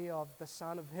valley of the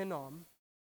son of Hinnom,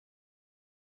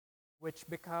 which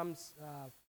becomes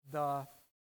the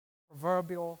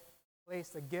proverbial place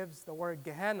that gives the word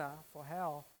Gehenna for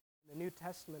hell in the New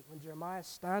Testament. When Jeremiah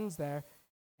stands there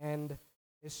and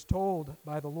is told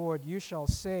by the Lord, "You shall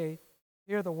say,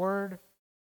 hear the word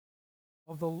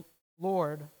of the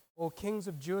Lord, O kings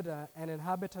of Judah and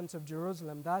inhabitants of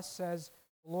Jerusalem. Thus says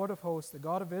the Lord of hosts, the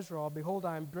God of Israel, behold,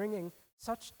 I am bringing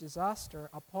such disaster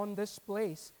upon this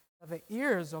place that the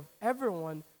ears of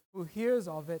everyone who hears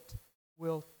of it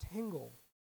will tingle."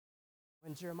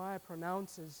 When Jeremiah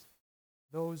pronounces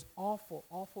those awful,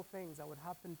 awful things that would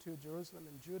happen to Jerusalem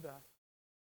and Judah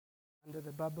under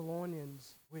the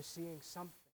Babylonians, we're seeing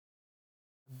something,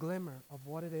 a glimmer of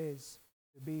what it is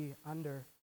to be under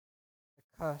the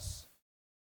curse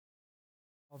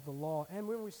of the law. And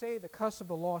when we say the curse of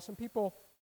the law, some people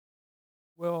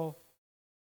will,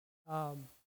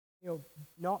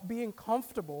 not being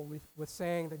comfortable with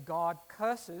saying that God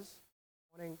curses,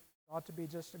 wanting God to be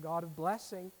just a God of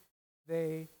blessing,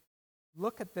 they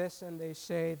look at this and they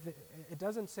say, it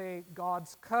doesn't say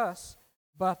God's curse,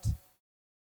 but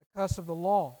the curse of the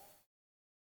law.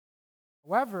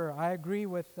 However, I agree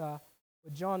with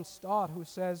John Stott, who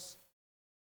says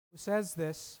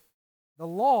this: the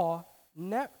law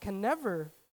can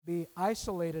never be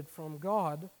isolated from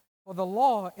God, for the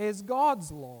law is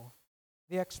God's law,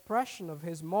 the expression of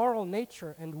His moral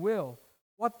nature and will.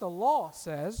 What the law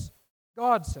says,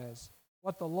 God says.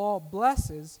 What the law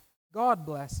blesses, God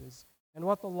blesses. And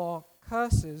what the law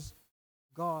curses,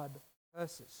 God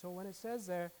curses. So when it says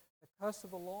there, the curse of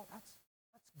the law, that's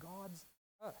God's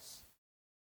curse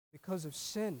because of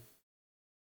sin.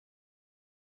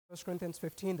 1 Corinthians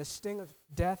 15, the sting of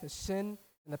death is sin,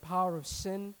 and the power of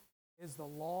sin is the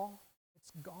law.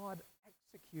 It's God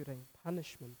executing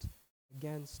punishment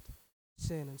against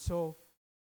sin. And so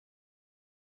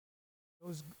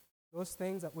those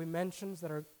things that we mentioned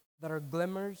that are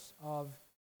glimmers of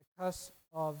the curse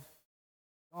of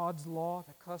God's law,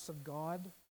 the curse of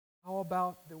God, how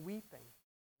about the weeping,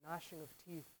 gnashing of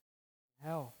teeth in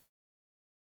hell?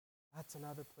 That's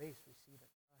another place we see the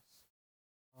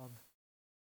curse of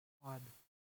God.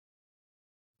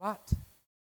 But,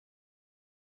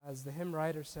 as the hymn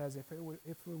writer says,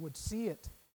 if we would see it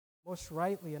most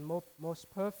rightly and most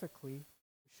perfectly,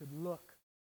 we should look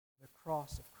at the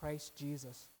cross of Christ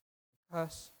Jesus, the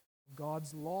curse of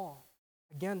God's law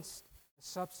against the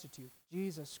substitute,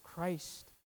 Jesus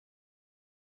Christ.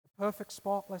 The perfect,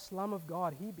 spotless Lamb of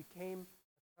God, He became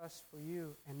a curse for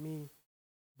you and me,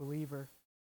 believer.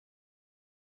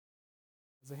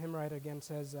 As the hymn writer again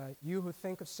says, you who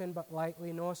think of sin but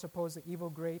lightly, nor suppose the evil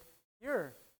great,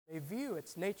 here they view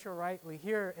its nature rightly,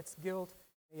 here its guilt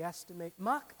they estimate.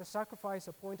 Mark the sacrifice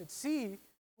appointed, see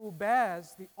who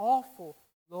bears the awful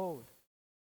load.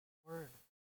 Word,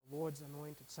 the Lord's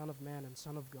anointed, Son of Man and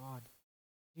Son of God,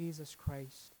 Jesus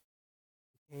Christ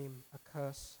became a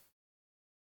curse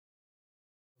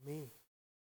for me,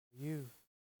 for you,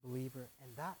 believer,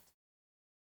 and that,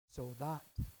 so that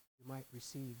you might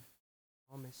receive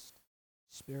promised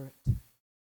Spirit.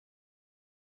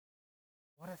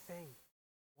 What a thing.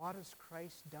 What has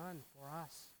Christ done for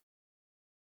us?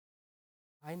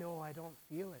 I know I don't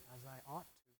feel it as I ought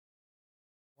to.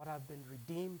 What I've been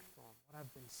redeemed from, what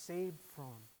I've been saved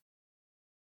from.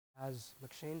 As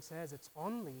McShane says, it's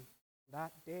only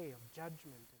that day of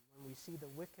judgment and when we see the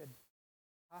wicked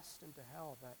cast into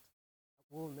hell that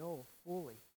we'll know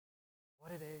fully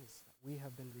what it is that we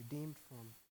have been redeemed from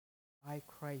by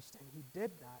Christ. And He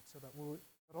did that so that we would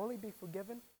not only be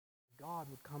forgiven, God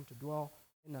would come to dwell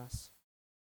in us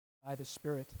by the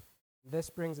Spirit.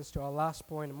 This brings us to our last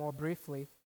point, and more briefly,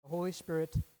 the Holy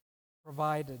Spirit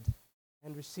provided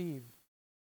and received.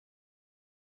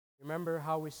 Remember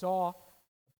how we saw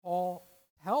Paul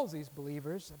tells these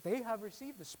believers that they have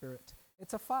received the Spirit.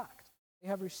 It's a fact. They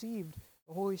have received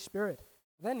the Holy Spirit.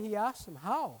 Then he asks them,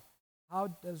 how? How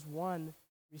does one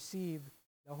receive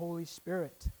the Holy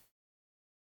Spirit?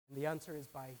 And the answer is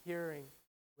by hearing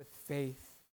with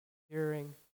faith.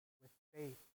 Hearing with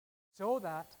faith. So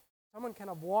that someone can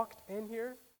have walked in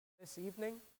here this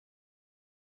evening,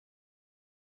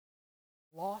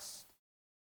 lost,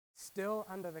 still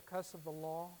under the curse of the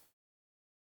law,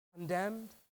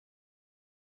 condemned,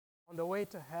 on the way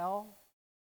to hell,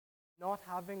 not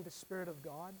having the Spirit of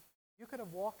God. You could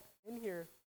have walked in here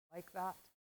like that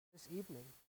this evening.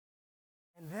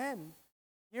 And then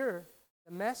hear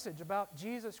the message about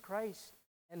Jesus Christ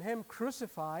and Him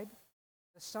crucified,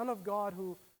 the Son of God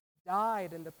who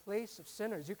died in the place of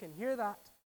sinners. You can hear that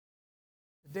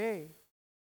today,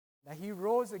 that He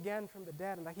rose again from the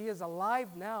dead and that He is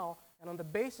alive now, and on the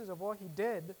basis of what He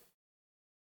did,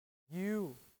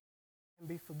 you can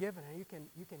be forgiven. And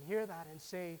you can hear that and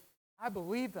say, I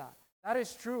believe that. That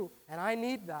is true, and I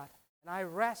need that. And I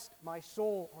rest my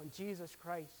soul on Jesus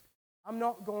Christ. I'm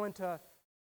not going to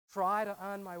try to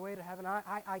earn my way to heaven.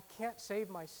 I can't save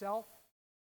myself.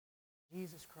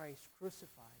 Jesus Christ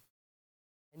crucified.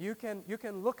 And you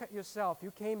can look at yourself. You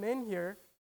came in here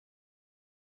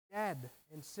dead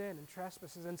in sin and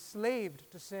trespasses,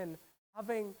 enslaved to sin,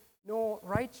 having no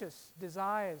righteous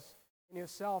desires in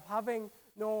yourself, having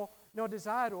no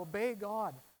desire to obey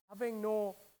God, having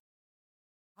no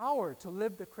power to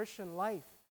live the Christian life,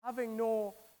 having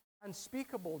no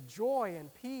unspeakable joy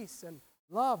and peace and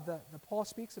love that Paul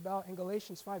speaks about in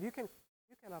Galatians 5. You can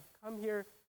have come here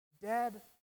dead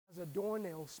as a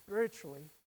doornail spiritually,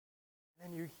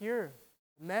 and you hear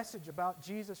the message about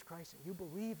Jesus Christ and you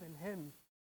believe in Him,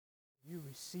 you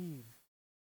receive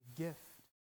the gift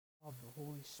of the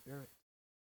Holy Spirit.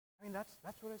 I mean,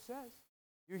 that's what it says.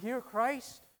 You hear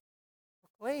Christ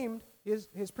proclaimed, He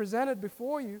is presented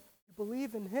before you, you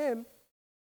believe in Him,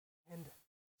 and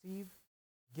receive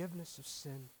forgiveness of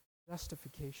sin,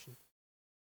 justification.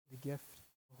 the gift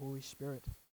of the Holy Spirit.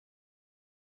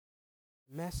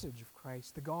 The message of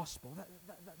Christ, the gospel.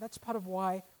 That's part of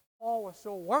why Paul was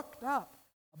so worked up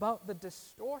about the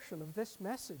distortion of this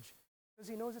message, because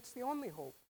he knows it's the only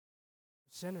hope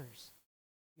for sinners,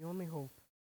 the only hope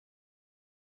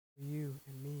for you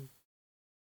and me.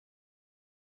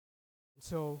 And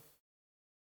so,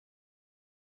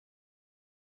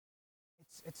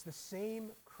 it's the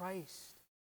same Christ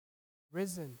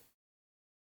risen.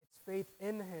 It's faith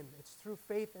in Him. It's through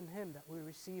faith in Him that we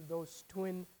receive those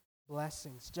twin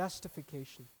blessings,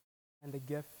 justification and the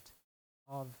gift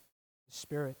of the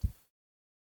Spirit.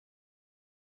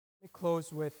 Let me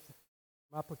close with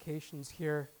some applications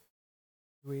here.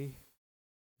 We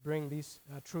bring these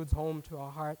truths home to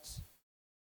our hearts.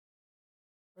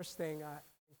 First thing,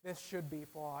 this should be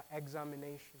for our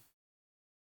examination.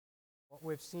 What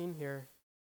we've seen here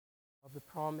of the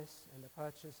promise and the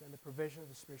purchase and the provision of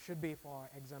the Spirit should be for our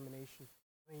examination.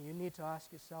 I mean, you need to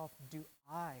ask yourself, do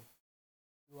I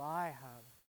have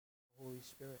the Holy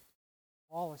Spirit?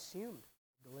 Paul assumed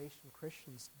the Galatian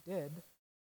Christians did.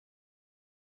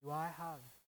 Do I have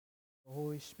the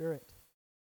Holy Spirit?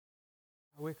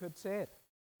 We could say it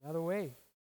another way.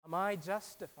 Am I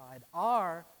justified?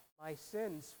 Are my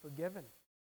sins forgiven?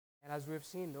 And as we've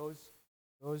seen,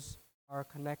 those are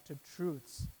connected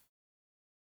truths.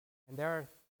 And there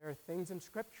are things in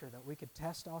Scripture that we could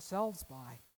test ourselves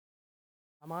by.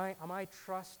 Am I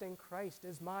trusting Christ?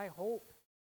 Is my hope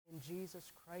in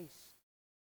Jesus Christ?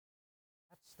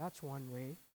 That's one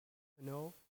way to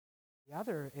know. The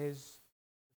other is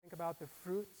to think about the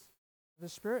fruits of the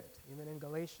Spirit. Even in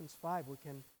Galatians 5, we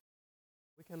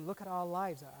can look at our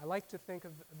lives. I like to think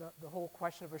of the whole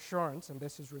question of assurance, and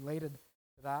this is related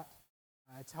to that.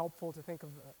 It's helpful to think of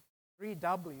 3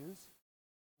 W's.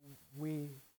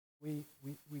 We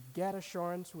get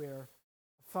assurance. We're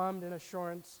affirmed in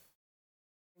assurance.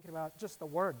 Thinking about just the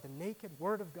Word, the naked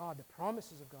Word of God, the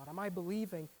promises of God. Am I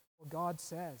believing what God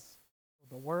says?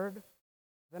 The Word.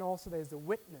 Then also there's the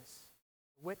witness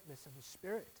of the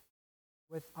Spirit.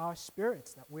 With our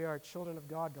spirits, that we are children of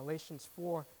God. Galatians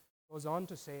 4 goes on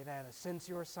to say that since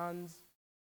you are sons,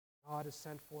 God has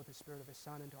sent forth the Spirit of His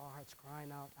Son into our hearts,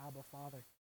 crying out, Abba, Father.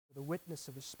 For the witness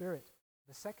of the Spirit.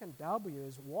 The second W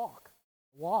is walk.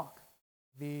 Walk.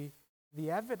 The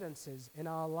evidences in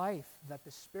our life that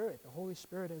the Spirit, the Holy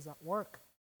Spirit, is at work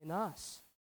in us.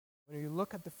 When you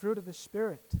look at the fruit of the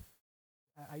Spirit,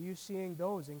 are you seeing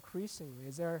those increasingly?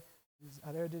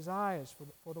 Are there desires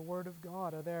for the Word of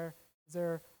God? Is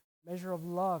there a measure of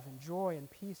love and joy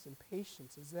and peace and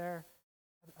patience? Are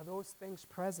those things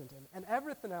present? And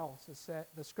everything else,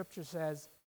 the Scripture says,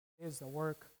 is the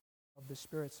work of the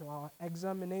Spirit. So our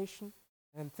examination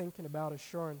and thinking about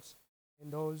assurance in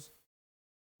those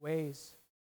ways.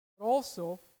 But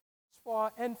also, it's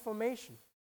for information.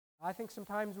 I think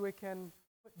sometimes we can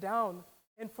put down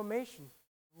information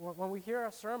when we hear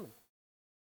a sermon.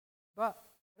 But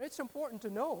it's important to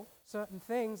know certain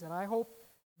things, and I hope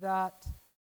that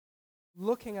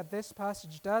looking at this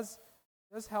passage does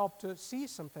help to see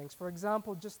some things. For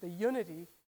example, just the unity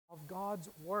of God's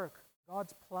work,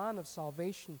 God's plan of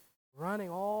salvation running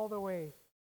all the way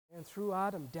and through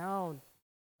Adam down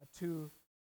to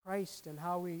Christ, and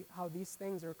how these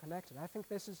things are connected. I think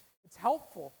it's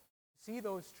helpful to see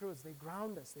those truths. They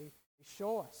ground us. They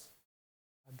show us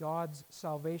God's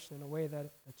salvation in a way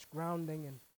that's grounding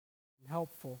and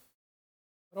helpful.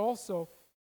 But also,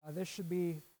 this should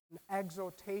be an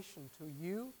exhortation to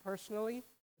you personally,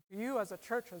 to you as a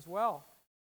church as well.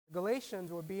 The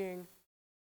Galatians were being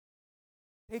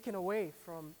taken away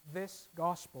from this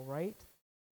gospel, right?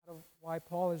 That's why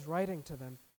Paul is writing to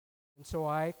them. And so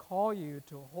I call you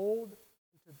to hold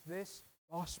to this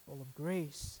gospel of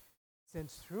grace,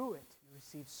 since through it you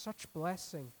receive such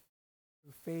blessing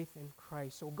through faith in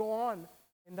Christ. So go on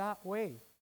in that way.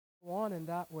 Go on in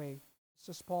that way. It's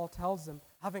just Paul tells them,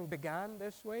 having begun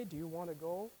this way, do you want to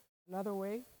go another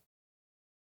way?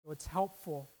 So it's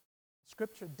helpful.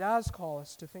 Scripture does call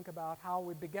us to think about how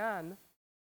we began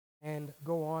and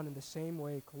go on in the same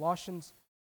way. Colossians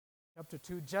chapter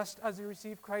 2, just as you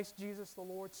received Christ Jesus the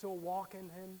Lord, so walk in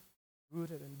Him,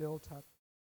 rooted and built up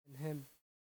in Him.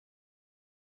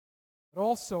 But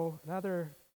also,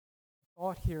 another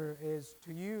thought here is,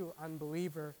 to you,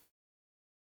 unbeliever,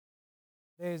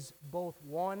 there's both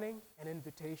warning and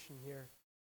invitation here.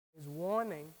 There's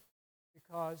warning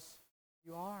because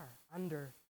you are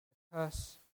under the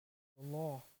curse of the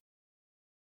law.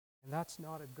 And that's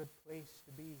not a good place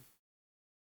to be.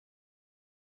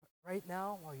 But right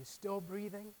now, while you're still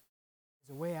breathing, there's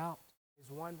a way out.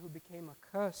 There's one who became a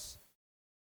curse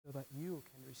so that you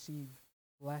can receive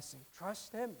blessing.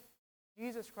 Trust Him.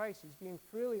 Jesus Christ. He's being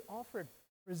freely offered,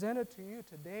 presented to you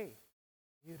today,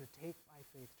 for you to take by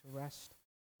faith, to rest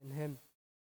in Him.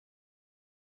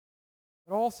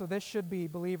 But also, this should be,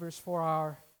 believers, for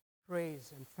our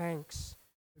praise and thanks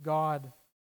to God.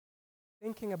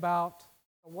 Thinking about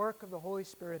the work of the Holy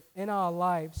Spirit in our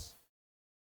lives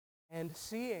and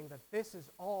seeing that this is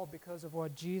all because of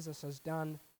what Jesus has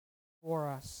done for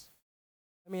us.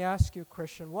 Let me ask you,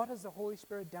 Christian, what has the Holy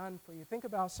Spirit done for you? Think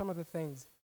about some of the things.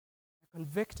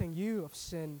 Convicting you of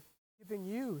sin, giving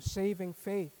you saving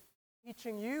faith,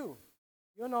 teaching you.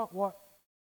 You're not what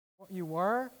you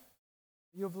were.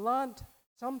 You've learned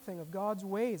something of God's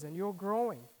ways and you're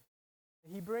growing.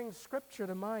 He brings Scripture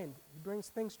to mind. He brings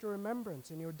things to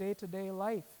remembrance in your day-to-day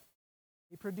life.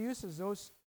 He produces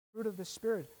those fruit of the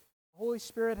Spirit. The Holy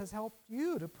Spirit has helped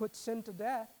you to put sin to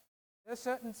death. There are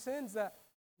certain sins that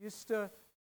used to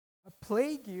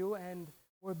plague you and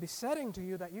were besetting to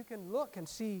you that you can look and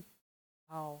see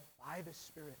how by the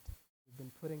Spirit you've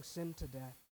been putting sin to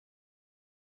death.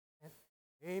 And,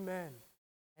 amen.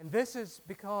 And this is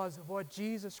because of what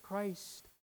Jesus Christ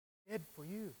did for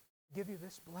you, to give you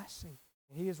this blessing.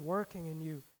 And He is working in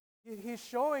you. He's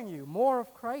showing you more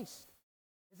of Christ.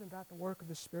 Isn't that the work of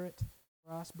the Spirit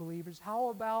for us believers? How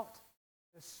about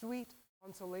the sweet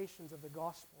consolations of the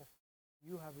gospel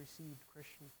you have received,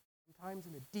 Christian? Sometimes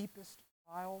in the deepest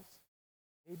trials,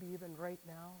 maybe even right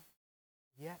now,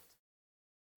 yet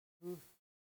truth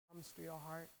comes to your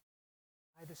heart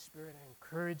by the Spirit and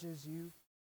encourages you.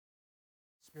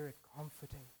 Spirit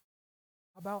comforting.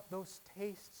 How about those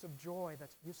tastes of joy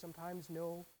that you sometimes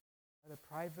know, whether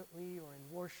privately or in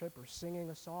worship or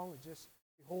singing a song or just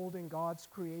beholding God's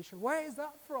creation? Where is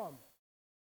that from?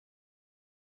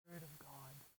 Spirit of God.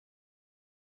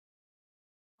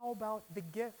 How about the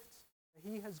gifts that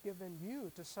He has given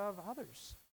you to serve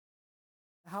others?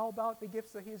 How about the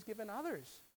gifts that He has given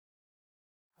others?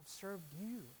 Have served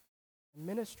you and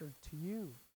ministered to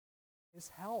you. His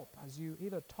help as you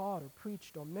either taught or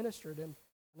preached or ministered in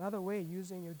another way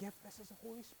using your gift. This is the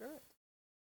Holy Spirit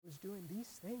who is doing these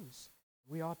things.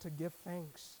 We ought to give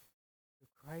thanks to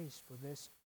Christ for this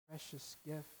precious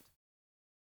gift.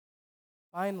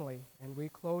 Finally, and we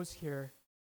close here,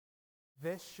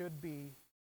 this should be,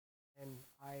 and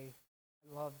I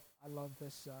love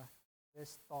this thought,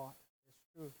 this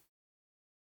truth,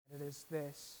 and it is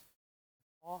this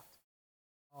thought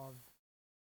of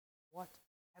what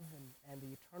heaven and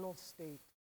the eternal state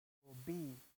will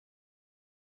be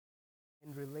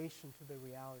in relation to the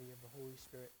reality of the Holy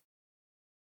Spirit.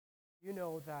 You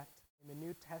know that in the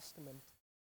New Testament,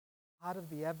 part of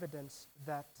the evidence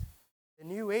that the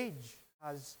new age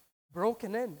has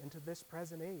broken into this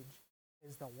present age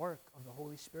is the work of the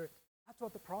Holy Spirit. That's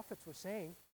what the prophets were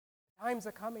saying. The times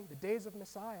are coming, the days of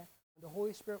Messiah, when the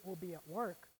Holy Spirit will be at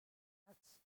work. That's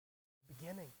the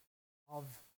beginning of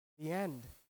the end.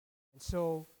 And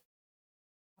so,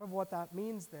 part of what that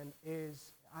means then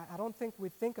is, I don't think we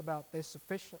think about this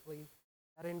sufficiently,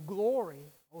 that in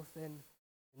glory, both in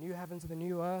the new heavens and the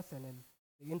new earth and in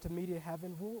the intermediate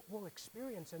heaven, we'll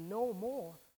experience and know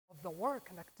more of the work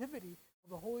and activity of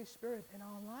the Holy Spirit in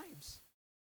our lives.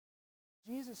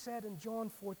 Jesus said in John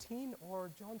 14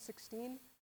 or John 16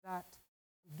 that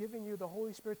I'm giving you the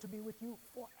Holy Spirit to be with you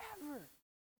forever,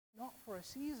 not for a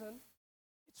season.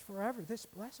 It's forever. This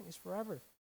blessing is forever.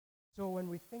 So when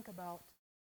we think about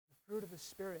the fruit of the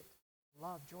Spirit,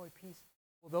 love, joy, peace,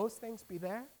 will those things be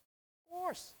there? Of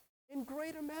course, in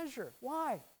greater measure.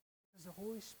 Why? Because the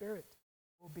Holy Spirit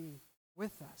will be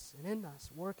with us and in us,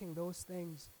 working those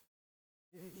things.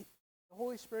 The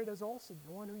Holy Spirit is also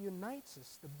the one who unites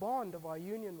us, the bond of our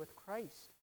union with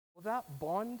Christ. Will that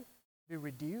bond be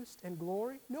reduced in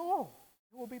glory? No,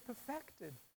 it will be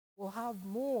perfected. We'll have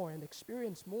more and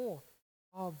experience more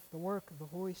of the work of the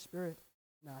Holy Spirit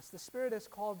in us. The Spirit is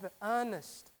called the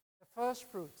earnest, the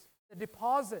first fruits, the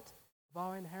deposit of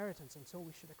our inheritance, and so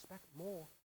we should expect more.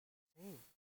 Same.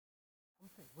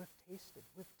 Something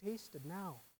we've tasted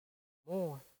now.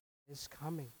 More is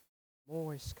coming.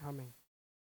 More is coming.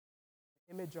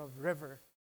 The image of river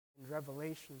in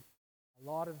Revelation, a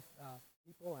lot of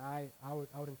people, and I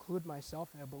would include myself,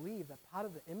 and I believe that part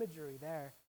of the imagery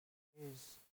there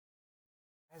is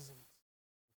presence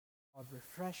of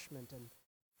refreshment and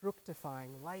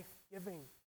fructifying, life-giving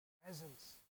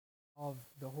presence of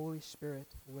the Holy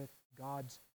Spirit with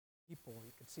God's people.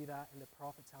 You can see that in the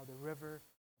prophets, how the river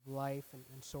of life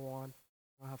and so on.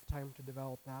 I don't have time to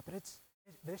develop that, but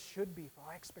this should be for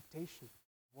our expectation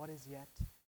of what is yet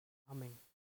coming.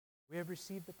 We have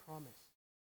received the promise.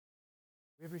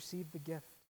 We have received the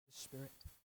gift, the Spirit.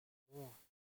 More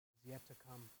is yet to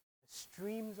come. The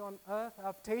streams on earth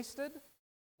have tasted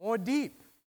more deep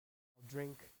of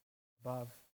drink above.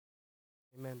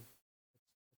 Amen.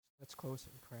 Let's close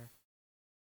in prayer.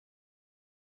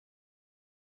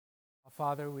 Our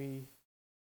Father, we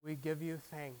give you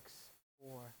thanks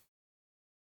for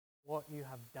what you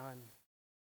have done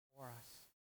for us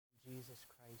in Jesus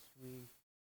Christ. We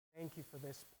thank you for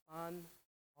this plan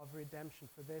of redemption,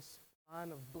 for this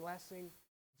plan of blessing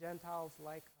Gentiles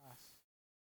like us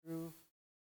through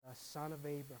the Son of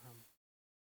Abraham,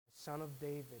 the Son of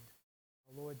David,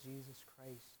 our Lord Jesus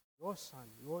Christ, your Son,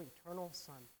 your eternal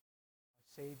Son, our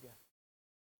Savior.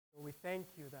 So we thank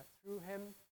you that through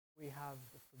him we have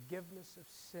the forgiveness of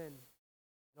sin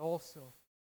and also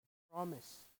the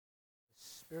promise, the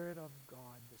Spirit of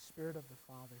God, the Spirit of the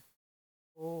Father.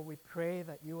 Oh, we pray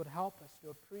that you would help us to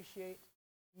appreciate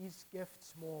these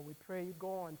gifts more. We pray you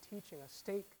go on teaching us.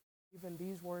 Take even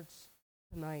these words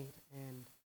tonight and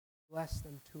bless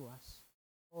them to us.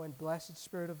 Oh, and blessed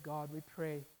Spirit of God, we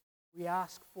pray, we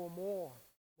ask for more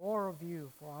of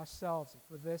you for ourselves and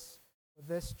for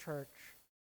this church,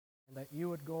 and that you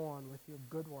would go on with your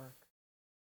good work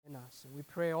in us. And we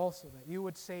pray also that you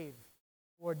would save.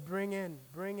 Lord, bring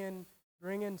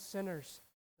in sinners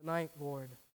tonight,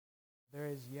 Lord. There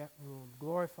is yet room.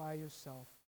 Glorify yourself.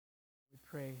 We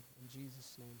pray in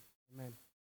Jesus' name. Amen.